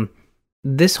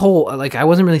 This whole, I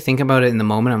wasn't really thinking about it in the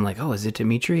moment. I'm like, oh, is it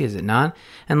Dimitri? Is it not?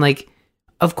 And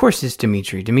of course it's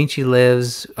Dimitri. Dimitri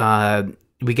lives.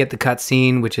 We get the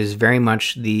cutscene, which is very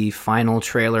much the final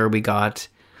trailer we got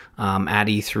at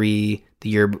E3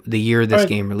 the year this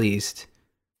game released.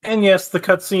 And yes, the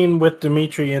cutscene with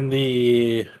Dimitri in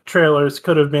the trailers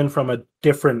could have been from a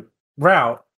different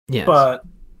route. Yes. But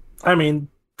I mean,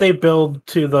 they build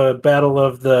to the battle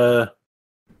of the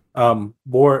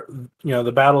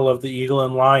the battle of the Eagle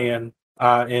and Lion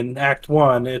in Act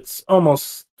 1. It's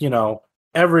almost,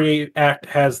 every act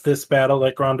has this battle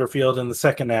like Gronderfield in the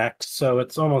second act, so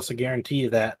it's almost a guarantee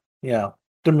that,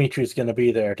 Dimitri's going to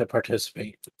be there to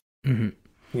participate. Mm-hmm.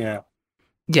 Yeah.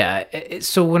 Yeah,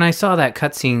 so when I saw that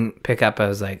cutscene pick up, I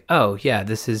was like, oh, yeah,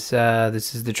 this is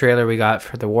the trailer we got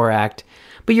for the War Act.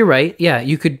 But you're right, yeah,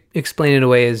 you could explain it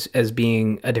away as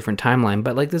being a different timeline,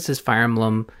 but this is Fire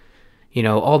Emblem,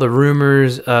 all the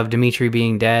rumors of Dimitri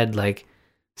being dead,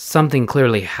 something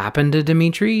clearly happened to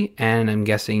Dimitri, and I'm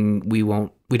guessing we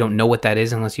don't know what that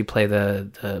is unless you play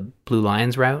the Blue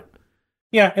Lions route.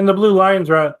 Yeah, in the Blue Lions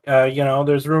route,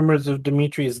 there's rumors of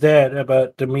Dimitri's dead,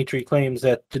 but Dimitri claims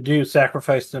that Dedue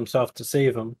sacrificed himself to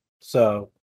save him. So,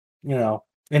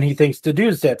 and he thinks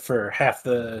Dedue's dead for half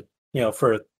the,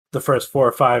 for the first 4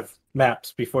 or 5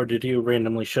 maps before Dedue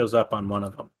randomly shows up on one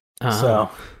of them. So,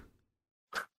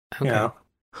 okay.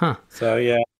 Huh. So,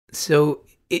 yeah. So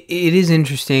it is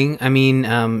interesting. I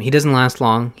mean, he doesn't last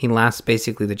long. He lasts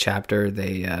basically the chapter.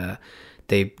 They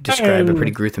describe a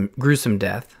pretty gruesome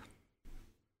death.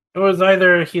 It was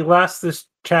either he lasts this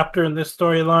chapter in this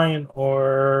storyline,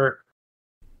 or,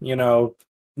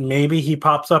 maybe he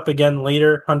pops up again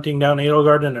later, hunting down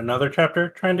Edelgard in another chapter,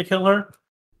 trying to kill her.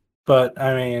 But,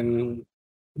 I mean,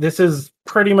 this is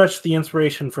pretty much the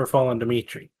inspiration for Fallen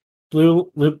Dimitri. Blue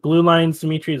Lions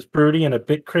Dimitri is broody and a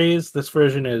bit crazed. This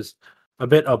version is a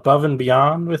bit above and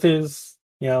beyond with his,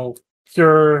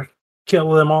 pure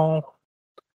kill them all.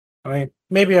 I mean,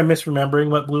 maybe I'm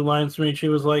misremembering what Blue Lions Dimitri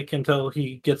was like until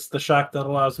he gets the shock that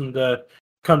allows him to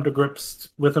come to grips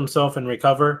with himself and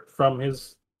recover from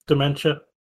his dementia.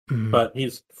 Mm-hmm. But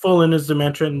he's full in his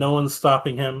dementia. No one's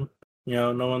stopping him.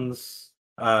 No one's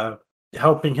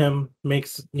helping him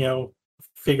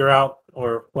figure out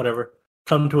or whatever,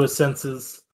 come to his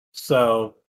senses.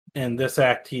 So in this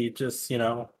act, he just,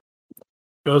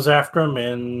 goes after him,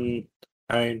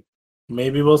 and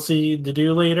maybe we'll see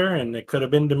Dedue later, and it could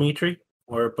have been Dimitri,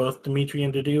 or both Dimitri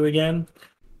and Dedue again.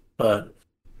 But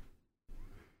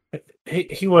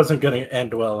he wasn't going to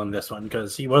end well in this one,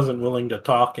 because he wasn't willing to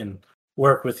talk and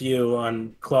work with you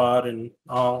on Claude and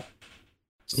all.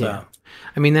 So. Yeah.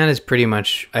 I mean, that is pretty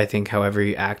much, I think, how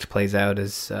every act plays out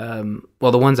is, the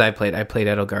ones I played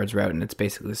Edelgard's route, and it's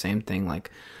basically the same thing.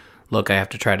 look, I have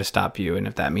to try to stop you, and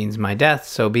if that means my death,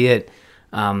 so be it.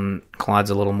 Claude's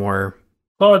a little more.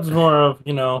 Claude's more of,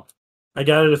 I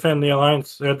gotta defend the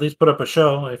Alliance, or at least put up a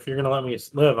show. If you're gonna let me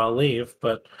live, I'll leave.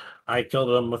 But I killed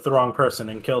him with the wrong person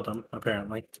and killed him,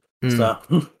 apparently. So.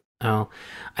 Oh,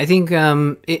 I think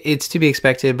it's to be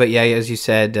expected, but yeah, as you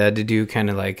said, Dedue kind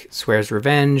of like swears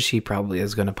revenge. He probably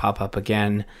is going to pop up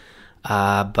again.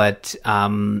 But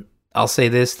I'll say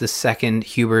this, the second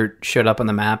Hubert showed up on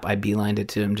the map, I beelined it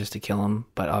to him just to kill him.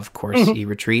 But of course, he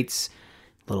retreats.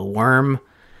 Little worm.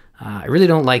 I really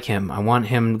don't like him. I want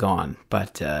him gone.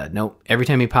 But nope, every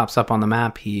time he pops up on the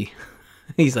map,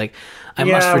 he's like, I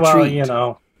must retreat.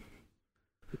 Well,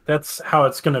 that's how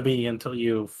it's going to be until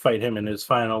you fight him in his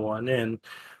final one. And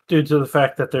due to the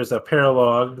fact that there's a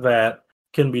paralogue that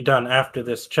can be done after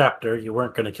this chapter, you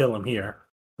weren't going to kill him here,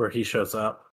 where he shows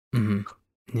up.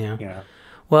 Mm-hmm. Yeah.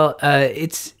 Well,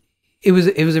 it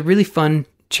was a really fun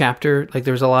chapter. Like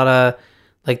there was a lot of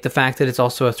like the fact that it's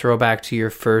also a throwback to your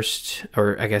first,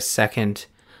 or I guess second,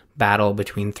 battle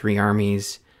between three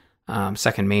armies.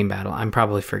 Second main battle. I'm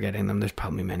probably forgetting them. There's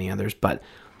probably many others, but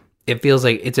it feels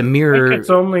like it's a mirror.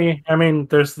 I think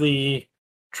there's the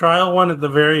trial one at the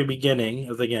very beginning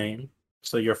of the game.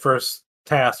 So your first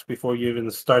task before you even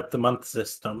start the month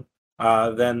system.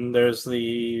 Then there's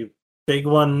the big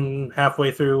one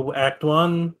halfway through Act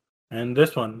 1, and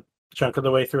this one, chunk of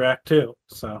the way through Act 2.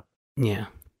 So yeah.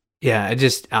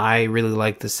 I really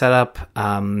like the setup.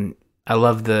 I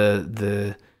love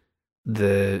the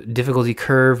difficulty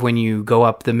curve when you go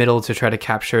up the middle to try to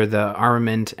capture the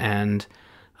armament, and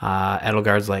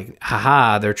Edelgard's like,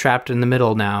 haha, they're trapped in the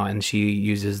middle now, and she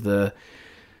uses the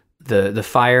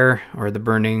fire or the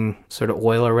burning sort of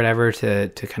oil or whatever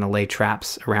to kind of lay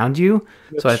traps around you.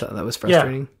 So I thought that was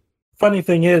frustrating. Yeah. Funny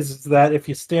thing is that if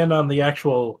you stand on the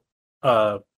actual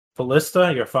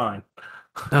ballista, you're fine.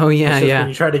 Oh yeah, When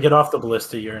you try to get off the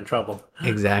ballista, you're in trouble.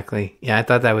 Exactly. Yeah, I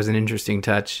thought that was an interesting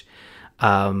touch.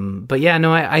 But yeah,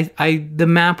 no, I the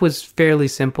map was fairly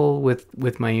simple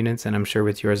with my units, and I'm sure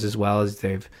with yours as well, as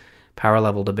they've power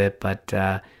leveled a bit. But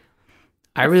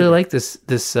I really like this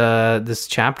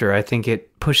chapter. I think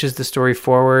it pushes the story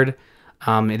forward.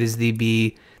 It is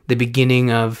the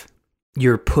beginning of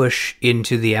your push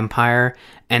into the Empire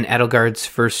and Edelgard's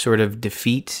first sort of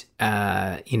defeat.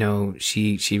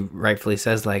 She rightfully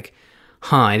says like,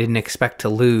 I didn't expect to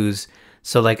lose.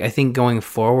 So like, I think going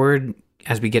forward,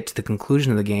 as we get to the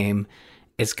conclusion of the game,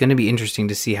 it's going to be interesting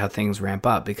to see how things ramp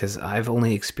up, because I've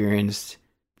only experienced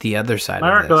the other side of this.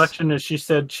 My recollection is she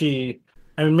said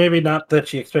maybe not that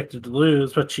she expected to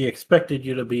lose, but she expected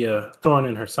you to be a thorn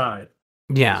in her side.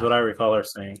 Yeah. Is what I recall her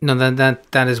saying. No,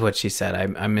 that is what she said.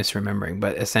 I'm misremembering,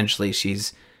 but essentially she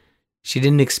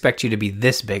didn't expect you to be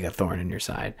this big a thorn in your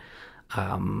side.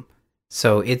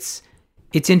 So it's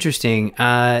interesting.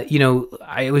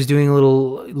 I was doing a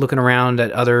little looking around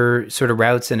at other sort of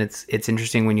routes, and it's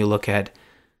interesting when you look at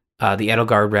the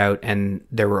Edelgard route, and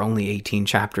there were only 18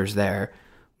 chapters there,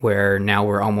 where now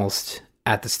we're almost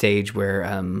at the stage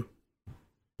where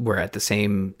we're at the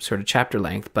same sort of chapter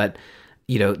length, but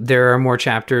there are more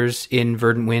chapters in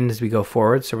Verdant Wind as we go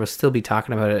forward, so we'll still be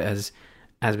talking about it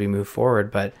as we move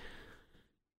forward. But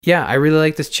yeah, I really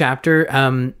like this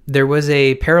chapter. There was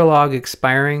a paralogue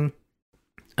expiring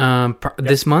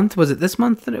this month. Was it this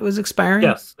month that it was expiring?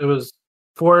 Yes, it was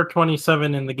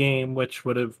 4/27 in the game, which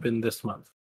would have been this month.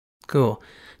 Cool.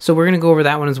 So we're going to go over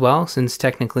that one as well, since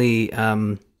technically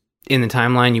in the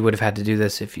timeline you would have had to do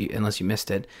this unless you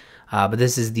missed it. But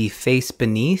this is the Face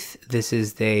Beneath. This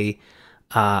is the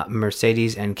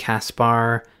Mercedes and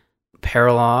Caspar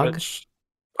paralogue. Which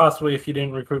possibly, if you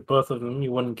didn't recruit both of them,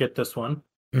 you wouldn't get this one.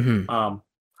 Mm-hmm.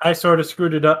 I sort of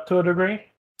screwed it up to a degree.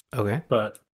 Okay.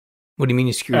 But what do you mean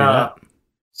you screwed it up?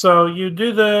 So you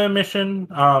do the mission.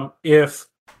 If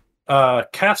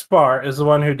Caspar is the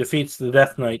one who defeats the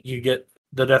Death Knight, you get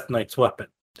the Death Knight's weapon.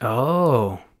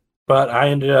 Oh. But I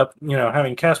ended up,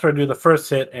 having Caspar do the first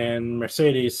hit and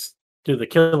Mercedes do the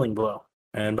killing blow.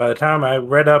 And by the time I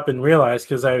read up and realized,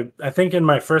 because I think in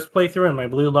my first playthrough in my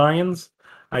Blue Lions,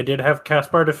 I did have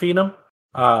Caspar defeat him.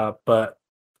 But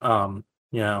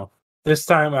this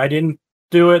time I didn't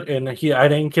do it, and I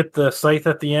didn't get the scythe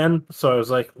at the end. So I was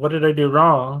like, what did I do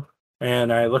wrong?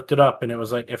 And I looked it up, and it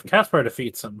was like, if Caspar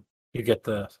defeats him, you get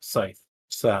the scythe.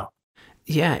 So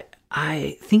yeah,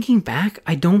 thinking back,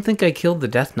 I don't think I killed the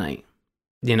Death Knight.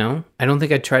 I don't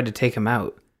think I tried to take him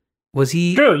out. Was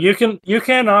he true? You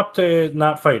can opt to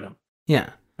not fight him. Yeah,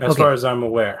 as far as I'm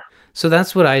aware. So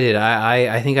that's what I did.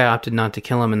 I think I opted not to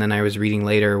kill him, and then I was reading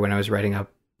later when I was writing up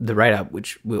the write-up,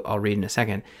 which I'll read in a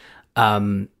second.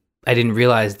 I didn't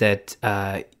realize that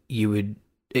you would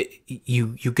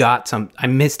you got some. I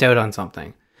missed out on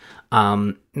something.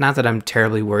 Not that I'm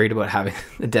terribly worried about having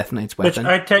the Death Knight's Which weapon.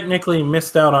 I technically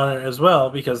missed out on it as well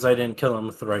because I didn't kill him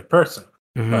with the right person.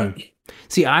 But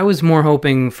See, I was more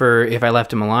hoping for if I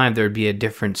left him alive, there'd be a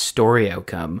different story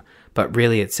outcome. But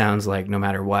really, it sounds like no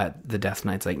matter what, the Death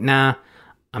Knight's like, nah,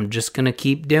 I'm just gonna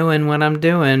keep doing what I'm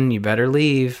doing. You better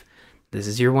leave. This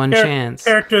is your one chance.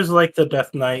 characters like the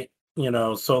Death Knight,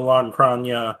 Solon,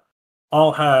 Kranya,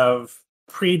 all have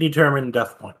predetermined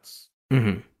death points.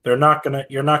 Mm-hmm. You're not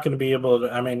gonna be able to.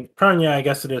 I mean, Kranya, I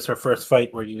guess it is her first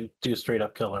fight where you do straight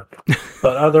up kill her.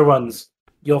 But other ones,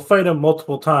 you'll fight them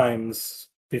multiple times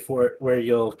before where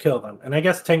you'll kill them. And I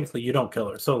guess technically you don't kill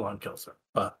her. Solon kills her.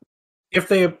 But if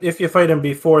you fight them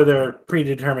before their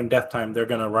predetermined death time, they're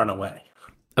gonna run away.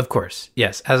 Of course,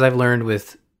 yes, as I've learned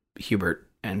with Hubert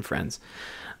and friends.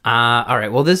 All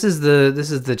right, well, this is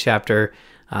the chapter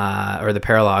or the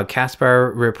paralogue.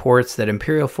 Caspar reports that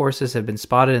Imperial forces have been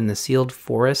spotted in the sealed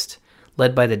forest,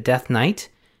 led by the Death Knight,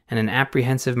 and an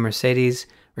apprehensive Mercedes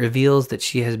reveals that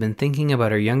she has been thinking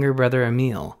about her younger brother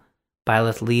Emil.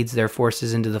 Byleth leads their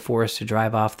forces into the forest to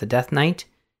drive off the Death Knight.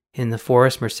 In the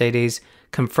forest, Mercedes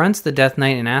confronts the Death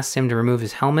Knight and asks him to remove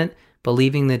his helmet,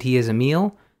 believing that he is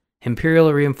Emil.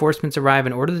 Imperial reinforcements arrive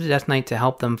and order the Death Knight to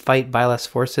help them fight Byleth's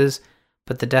forces,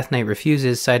 but the Death Knight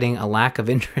refuses, citing a lack of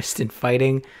interest in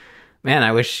fighting. Man,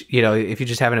 I wish, if you're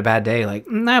just having a bad day, like,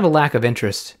 I have a lack of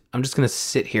interest. I'm just going to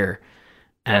sit here,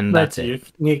 and that's it. A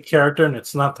unique character, and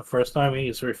it's not the first time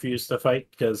he's refused to fight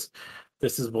because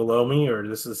this is below me or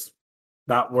this is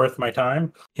not worth my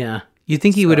time. Yeah. You'd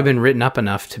think he would have been written up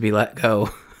enough to be let go.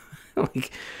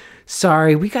 Like,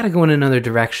 sorry, we got to go in another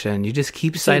direction. You just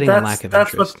keep citing a lack of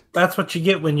interest. That's what you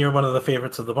get when you're one of the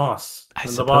favorites of the boss.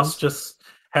 And the boss just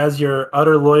has your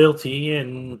utter loyalty,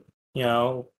 and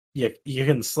you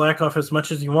can slack off as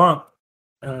much as you want,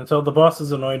 and until the boss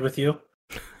is annoyed with you,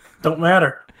 don't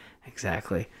matter.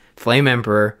 Exactly. Flame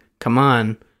Emperor, come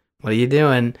on, what are you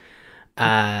doing?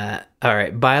 All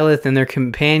right, Byleth and their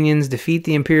companions defeat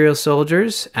the Imperial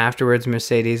soldiers. Afterwards,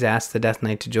 Mercedes asks the Death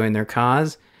Knight to join their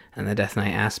cause, and the Death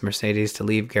Knight asks Mercedes to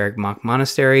leave Garreg Mach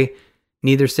Monastery.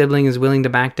 Neither sibling is willing to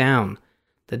back down.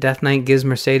 The Death Knight gives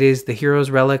Mercedes the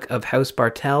hero's relic of House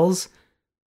Bartels,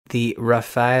 the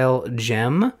Raphael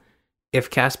Gem. If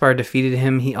Caspar defeated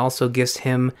him, he also gives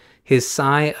him his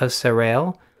Sigh of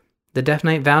Serail. The Death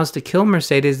Knight vows to kill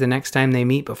Mercedes the next time they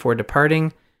meet before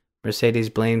departing. Mercedes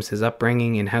blames his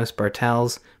upbringing in House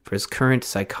Bartels for his current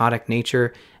psychotic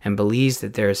nature and believes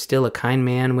that there is still a kind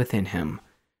man within him.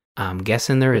 I'm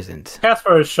guessing there isn't.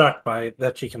 Caspar is shocked by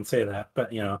that she can say that,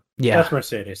 but that's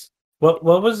Mercedes. What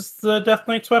was the Death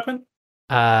Knight's weapon?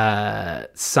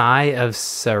 Sigh of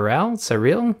Serail?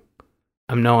 Serail?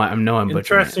 I'm butchering.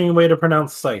 Interesting way to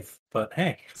pronounce scythe, but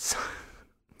hey.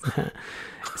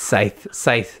 Scythe.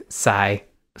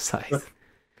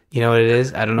 You know what it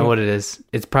is? I don't know what it is.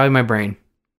 It's probably my brain.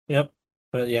 Yep.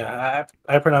 But yeah,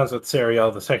 I pronounced it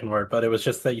Serial, the second word, but it was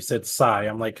just that you said sigh.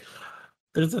 I'm like,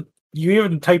 you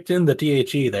even typed in the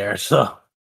THE there, so.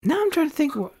 Now I'm trying to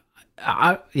think.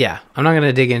 I'm not going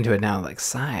to dig into it now. Like,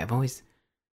 sigh,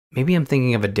 maybe I'm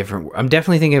thinking of a different word. I'm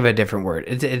definitely thinking of a different word.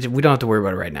 We don't have to worry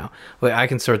about it right now. I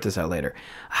can sort this out later.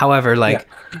 However,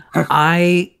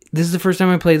 this is the first time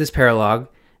I played this paralogue.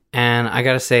 And I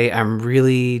gotta say, I'm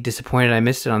really disappointed I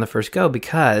missed it on the first go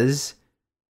because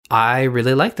I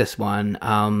really like this one.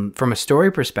 From a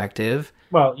story perspective.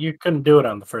 Well, you couldn't do it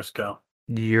on the first go.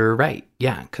 You're right.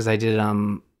 Yeah, because I did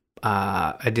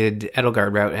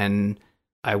Edelgard route, and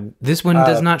this one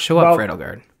does not show up for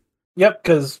Edelgard. Yep,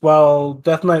 because while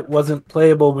Death Knight wasn't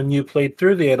playable when you played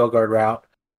through the Edelgard route,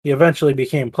 he eventually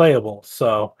became playable.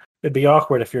 So it'd be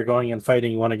awkward if you're going and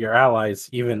fighting one of your allies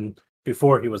even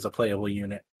before he was a playable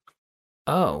unit.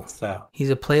 Oh, so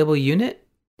he's a playable unit?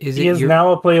 He is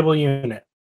now a playable unit.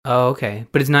 Oh, okay.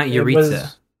 But it's not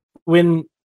Yuritsa.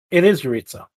 It is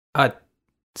Yuritsa.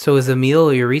 So is Emil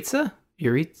Yuritsa?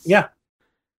 Yeah.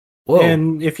 Whoa.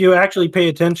 And if you actually pay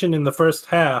attention in the first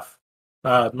half,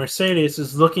 Mercedes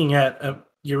is looking at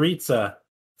Yuritsa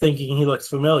thinking he looks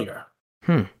familiar.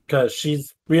 Because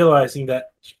she's realizing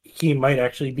that he might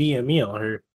actually be Emil,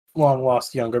 her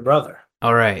long-lost younger brother.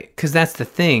 All right. Because that's the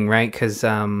thing, right? Because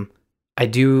I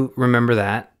do remember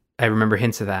that. I remember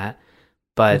hints of that.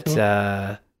 But,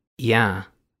 yeah.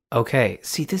 Okay.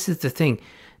 See, this is the thing.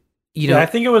 I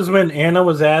think it was when Anna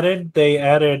was added, they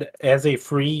added as a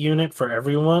free unit for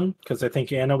everyone, because I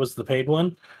think Anna was the paid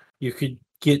one. You could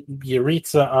get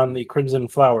Yuritsa on the Crimson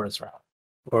Flowers route,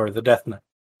 or the Death Knight.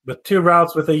 But 2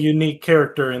 routes with a unique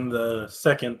character in the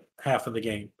second half of the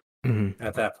game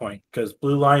at that point, because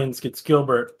Blue Lions gets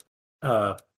Gilbert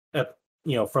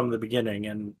from the beginning,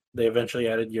 and they eventually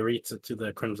added Yaritza to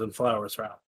the Crimson Flowers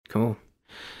route. Cool.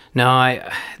 No,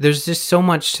 there's just so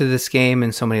much to this game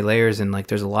and so many layers, and like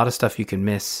there's a lot of stuff you can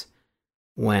miss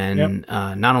when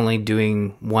not only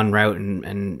doing one route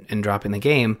and dropping the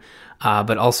game,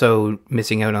 but also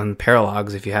missing out on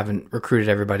paralogs if you haven't recruited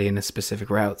everybody in a specific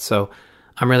route. So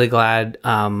I'm really glad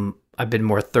I've been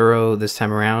more thorough this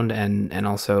time around, and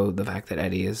also the fact that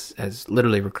Eddie has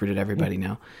literally recruited everybody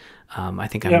now. I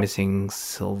think I'm missing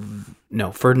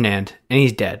Ferdinand, and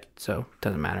he's dead, so it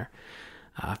doesn't matter.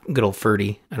 Good old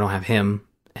Ferdy, I don't have him,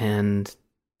 and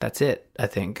that's it, I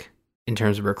think, in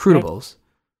terms of recruitables.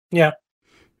 Yeah.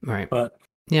 Right. But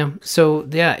yeah, so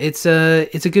yeah, it's a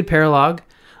good paralog.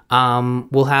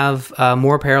 We'll have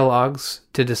more paralogs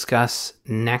to discuss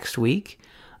next week.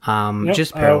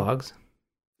 Just paralogs.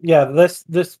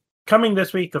 This coming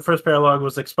this week, the first paralog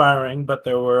was expiring, but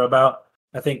there were about,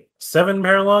 I think, 7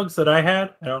 paralogs that I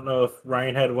had. I don't know if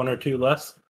Ryan had 1 or 2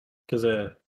 less,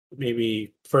 because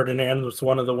maybe Ferdinand was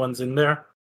one of the ones in there.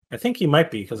 I think he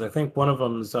might be, because I think one of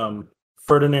them's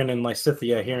Ferdinand and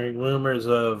Lysithea, hearing rumors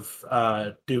of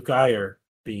Duke Ire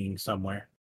being somewhere.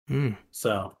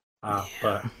 So,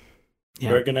 but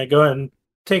we're gonna go ahead and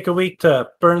take a week to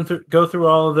go through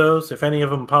all of those. If any of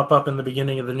them pop up in the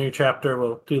beginning of the new chapter,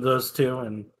 we'll do those too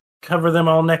and cover them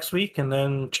all next week, and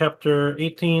then chapter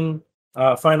 18,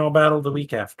 final battle the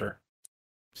week after.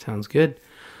 Sounds good.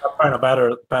 Not final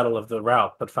battle of the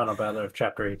route, but final battle of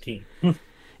chapter 18.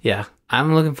 Yeah,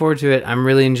 I'm looking forward to it. I'm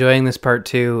really enjoying this part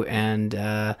too, and we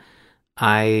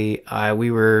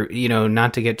were,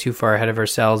 not to get too far ahead of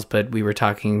ourselves, but we were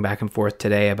talking back and forth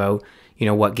today about,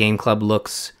 what Game Club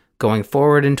looks going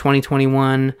forward in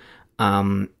 2021.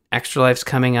 Extra Life's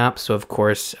coming up, so of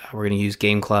course we're going to use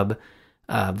Game Club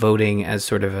voting as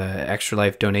sort of a Extra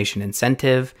Life donation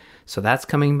incentive. So that's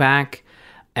coming back,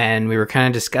 and we were kind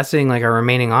of discussing like our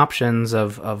remaining options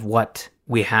of what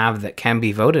we have that can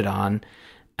be voted on.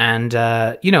 And,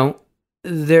 our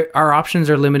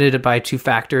options are limited by 3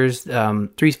 factors.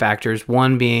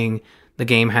 One being the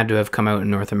game had to have come out in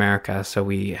North America, so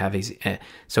we have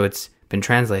so it's been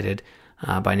translated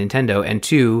by Nintendo. And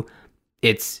 2,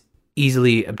 it's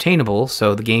easily obtainable,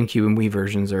 so the GameCube and Wii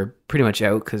versions are pretty much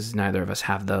out because neither of us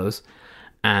have those,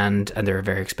 and they're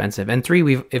very expensive. And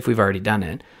 3, if we've already done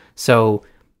it. So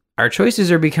our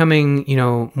choices are becoming,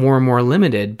 more and more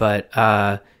limited, but...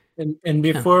 And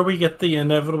before we get the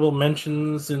inevitable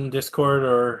mentions in Discord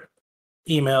or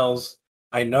emails,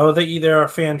 I know that there are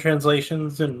fan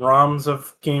translations and ROMs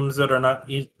of games that are not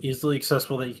easily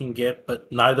accessible that you can get, but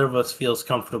neither of us feels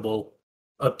comfortable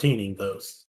obtaining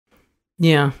those.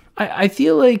 Yeah, I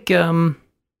feel like down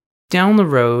the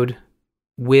road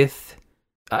with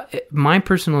my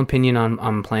personal opinion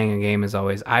on playing a game is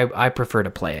always I prefer to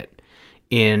play it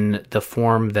in the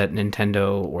form that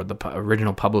Nintendo or the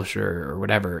original publisher or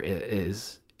whatever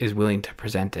is willing to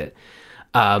present it.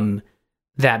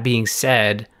 That being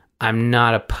said, I'm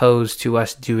not opposed to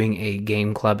us doing a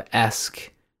Game Club-esque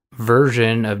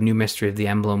version of New Mystery of the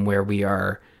Emblem where we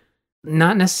are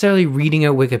not necessarily reading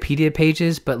out Wikipedia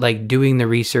pages, but like doing the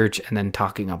research and then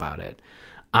talking about it.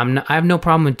 I have no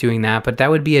problem with doing that, but that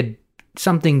would be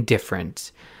something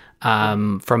different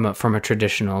from a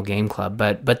traditional Game Club.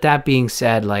 But that being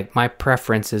said, like my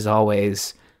preference is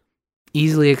always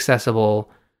easily accessible,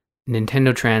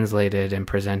 Nintendo translated and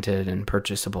presented and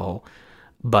purchasable.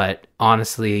 But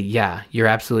honestly, yeah, you're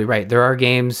absolutely right. There are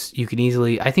games you can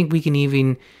easily, I think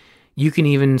you can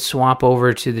even swap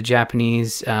over to the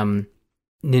Japanese Nintendo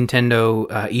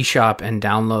eShop and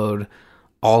download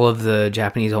all of the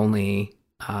Japanese only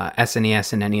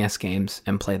SNES and NES games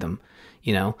and play them,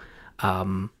 so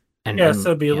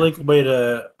it'd be a legal way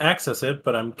to access it,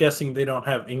 but I'm guessing they don't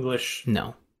have English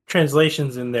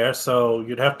translations in there, so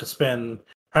you'd have to spend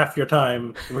half your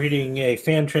time reading a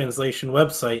fan translation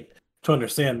website to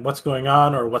understand what's going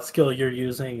on or what skill you're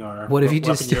using or what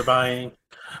weapon you're buying.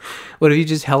 What if you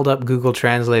just held up Google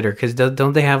Translator? Because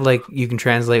don't they have like you can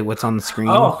translate what's on the screen?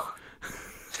 Oh,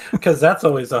 because that's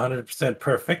always 100%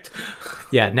 perfect.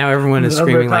 Yeah, now everyone is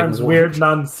screaming like weird,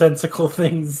 nonsensical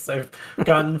things I've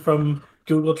gotten from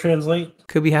Google Translate.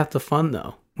 Could be half the fun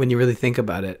though when you really think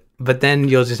about it. But then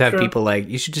you'll just have people like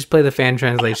you should just play the fan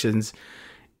translations.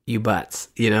 You butts,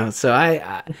 So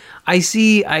I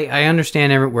see, I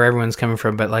understand where everyone's coming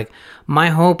from, but like my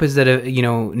hope is that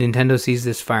Nintendo sees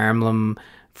this Fire Emblem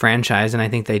franchise, and I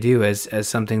think they do, as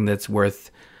something that's worth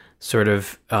sort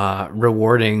of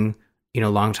rewarding,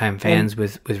 longtime fans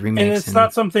with remakes. And it's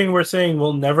not something we're saying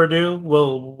we'll never do.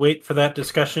 We'll wait for that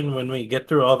discussion when we get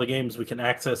through all the games we can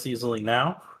access easily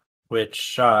now,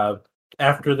 which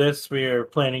after this, we are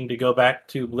planning to go back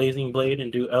to Blazing Blade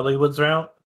and do Eliwood's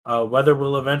route. Whether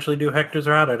we'll eventually do Hector's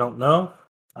route, I don't know.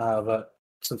 But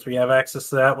since we have access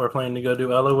to that, we're planning to go do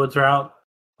Eliwood's route.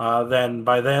 Then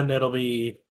by then, it'll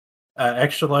be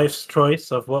Extra Life's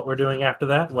choice of what we're doing after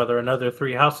that, whether another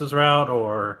Three Houses route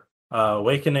or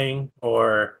Awakening,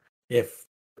 or if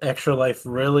Extra Life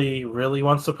really, really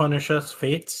wants to punish us,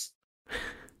 Fates.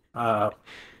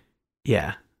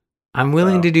 Yeah. I'm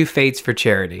willing to do Fates for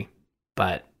charity,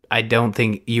 but I don't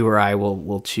think you or I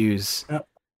will choose.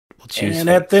 We'll choose. And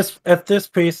Fates. at this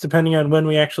pace, depending on when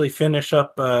we actually finish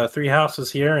up Three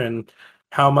Houses here and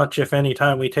how much, if any,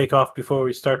 time we take off before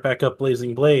we start back up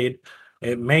Blazing Blade,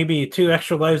 it may be 2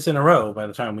 extra lives in a row by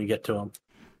the time we get to them.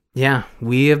 Yeah,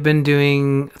 we have been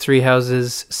doing Three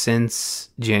Houses since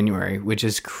January, which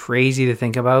is crazy to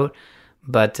think about,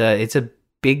 but it's a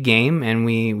big game, and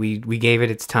we gave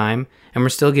it its time, and we're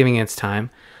still giving it its time.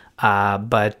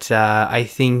 But I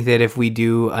think that if we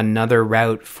do another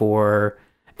route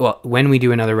when we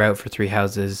do another route for Three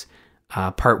Houses,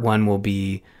 part 1 will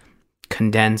be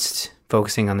condensed,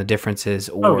 focusing on the differences,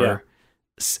 or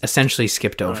essentially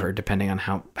skipped over, depending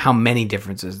on how many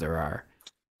differences there are.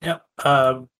 Yep.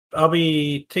 I'll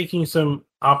be taking some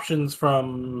options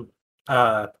from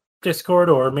Discord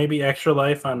or maybe Extra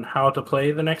Life on how to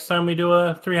play the next time we do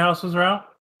a Three Houses route.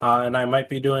 And I might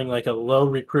be doing like a low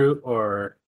recruit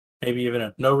or maybe even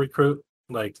a no recruit,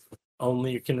 like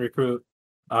only you can recruit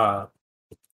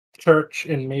Church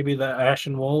and maybe the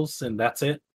Ashen Wolves, and that's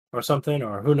it, or something,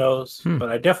 or who knows. But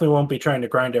I definitely won't be trying to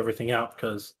grind everything out,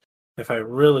 because if I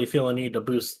really feel a need to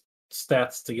boost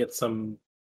stats to get some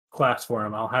class for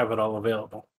him, I'll have it all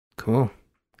available. Cool.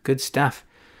 Good stuff.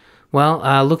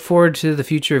 Well, look forward to the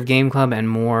future of Game Club and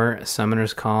more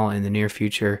Summoner's Call in the near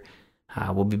future.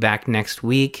 We'll be back next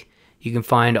week. You can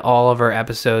find all of our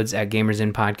episodes at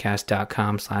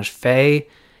gamersinpodcast.com/Faye.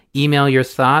 Email your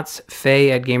thoughts,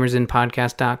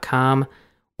 faye@gamersinpodcast.com,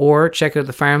 or check out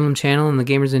the Fire Emblem channel in the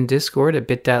Gamers In Discord at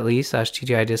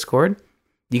bit.ly/TGI Discord.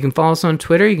 You can follow us on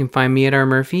Twitter. You can find me at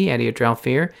rmurphy,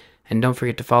 @EdiotralFear, and don't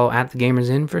forget to follow at the Gamers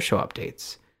In for show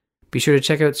updates. Be sure to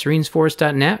check out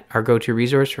serenesforest.net, our go-to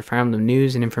resource for Fire Emblem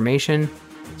news and information.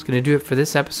 That's going to do it for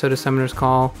this episode of Summoner's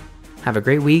Call. Have a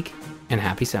great week, and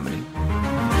happy summoning.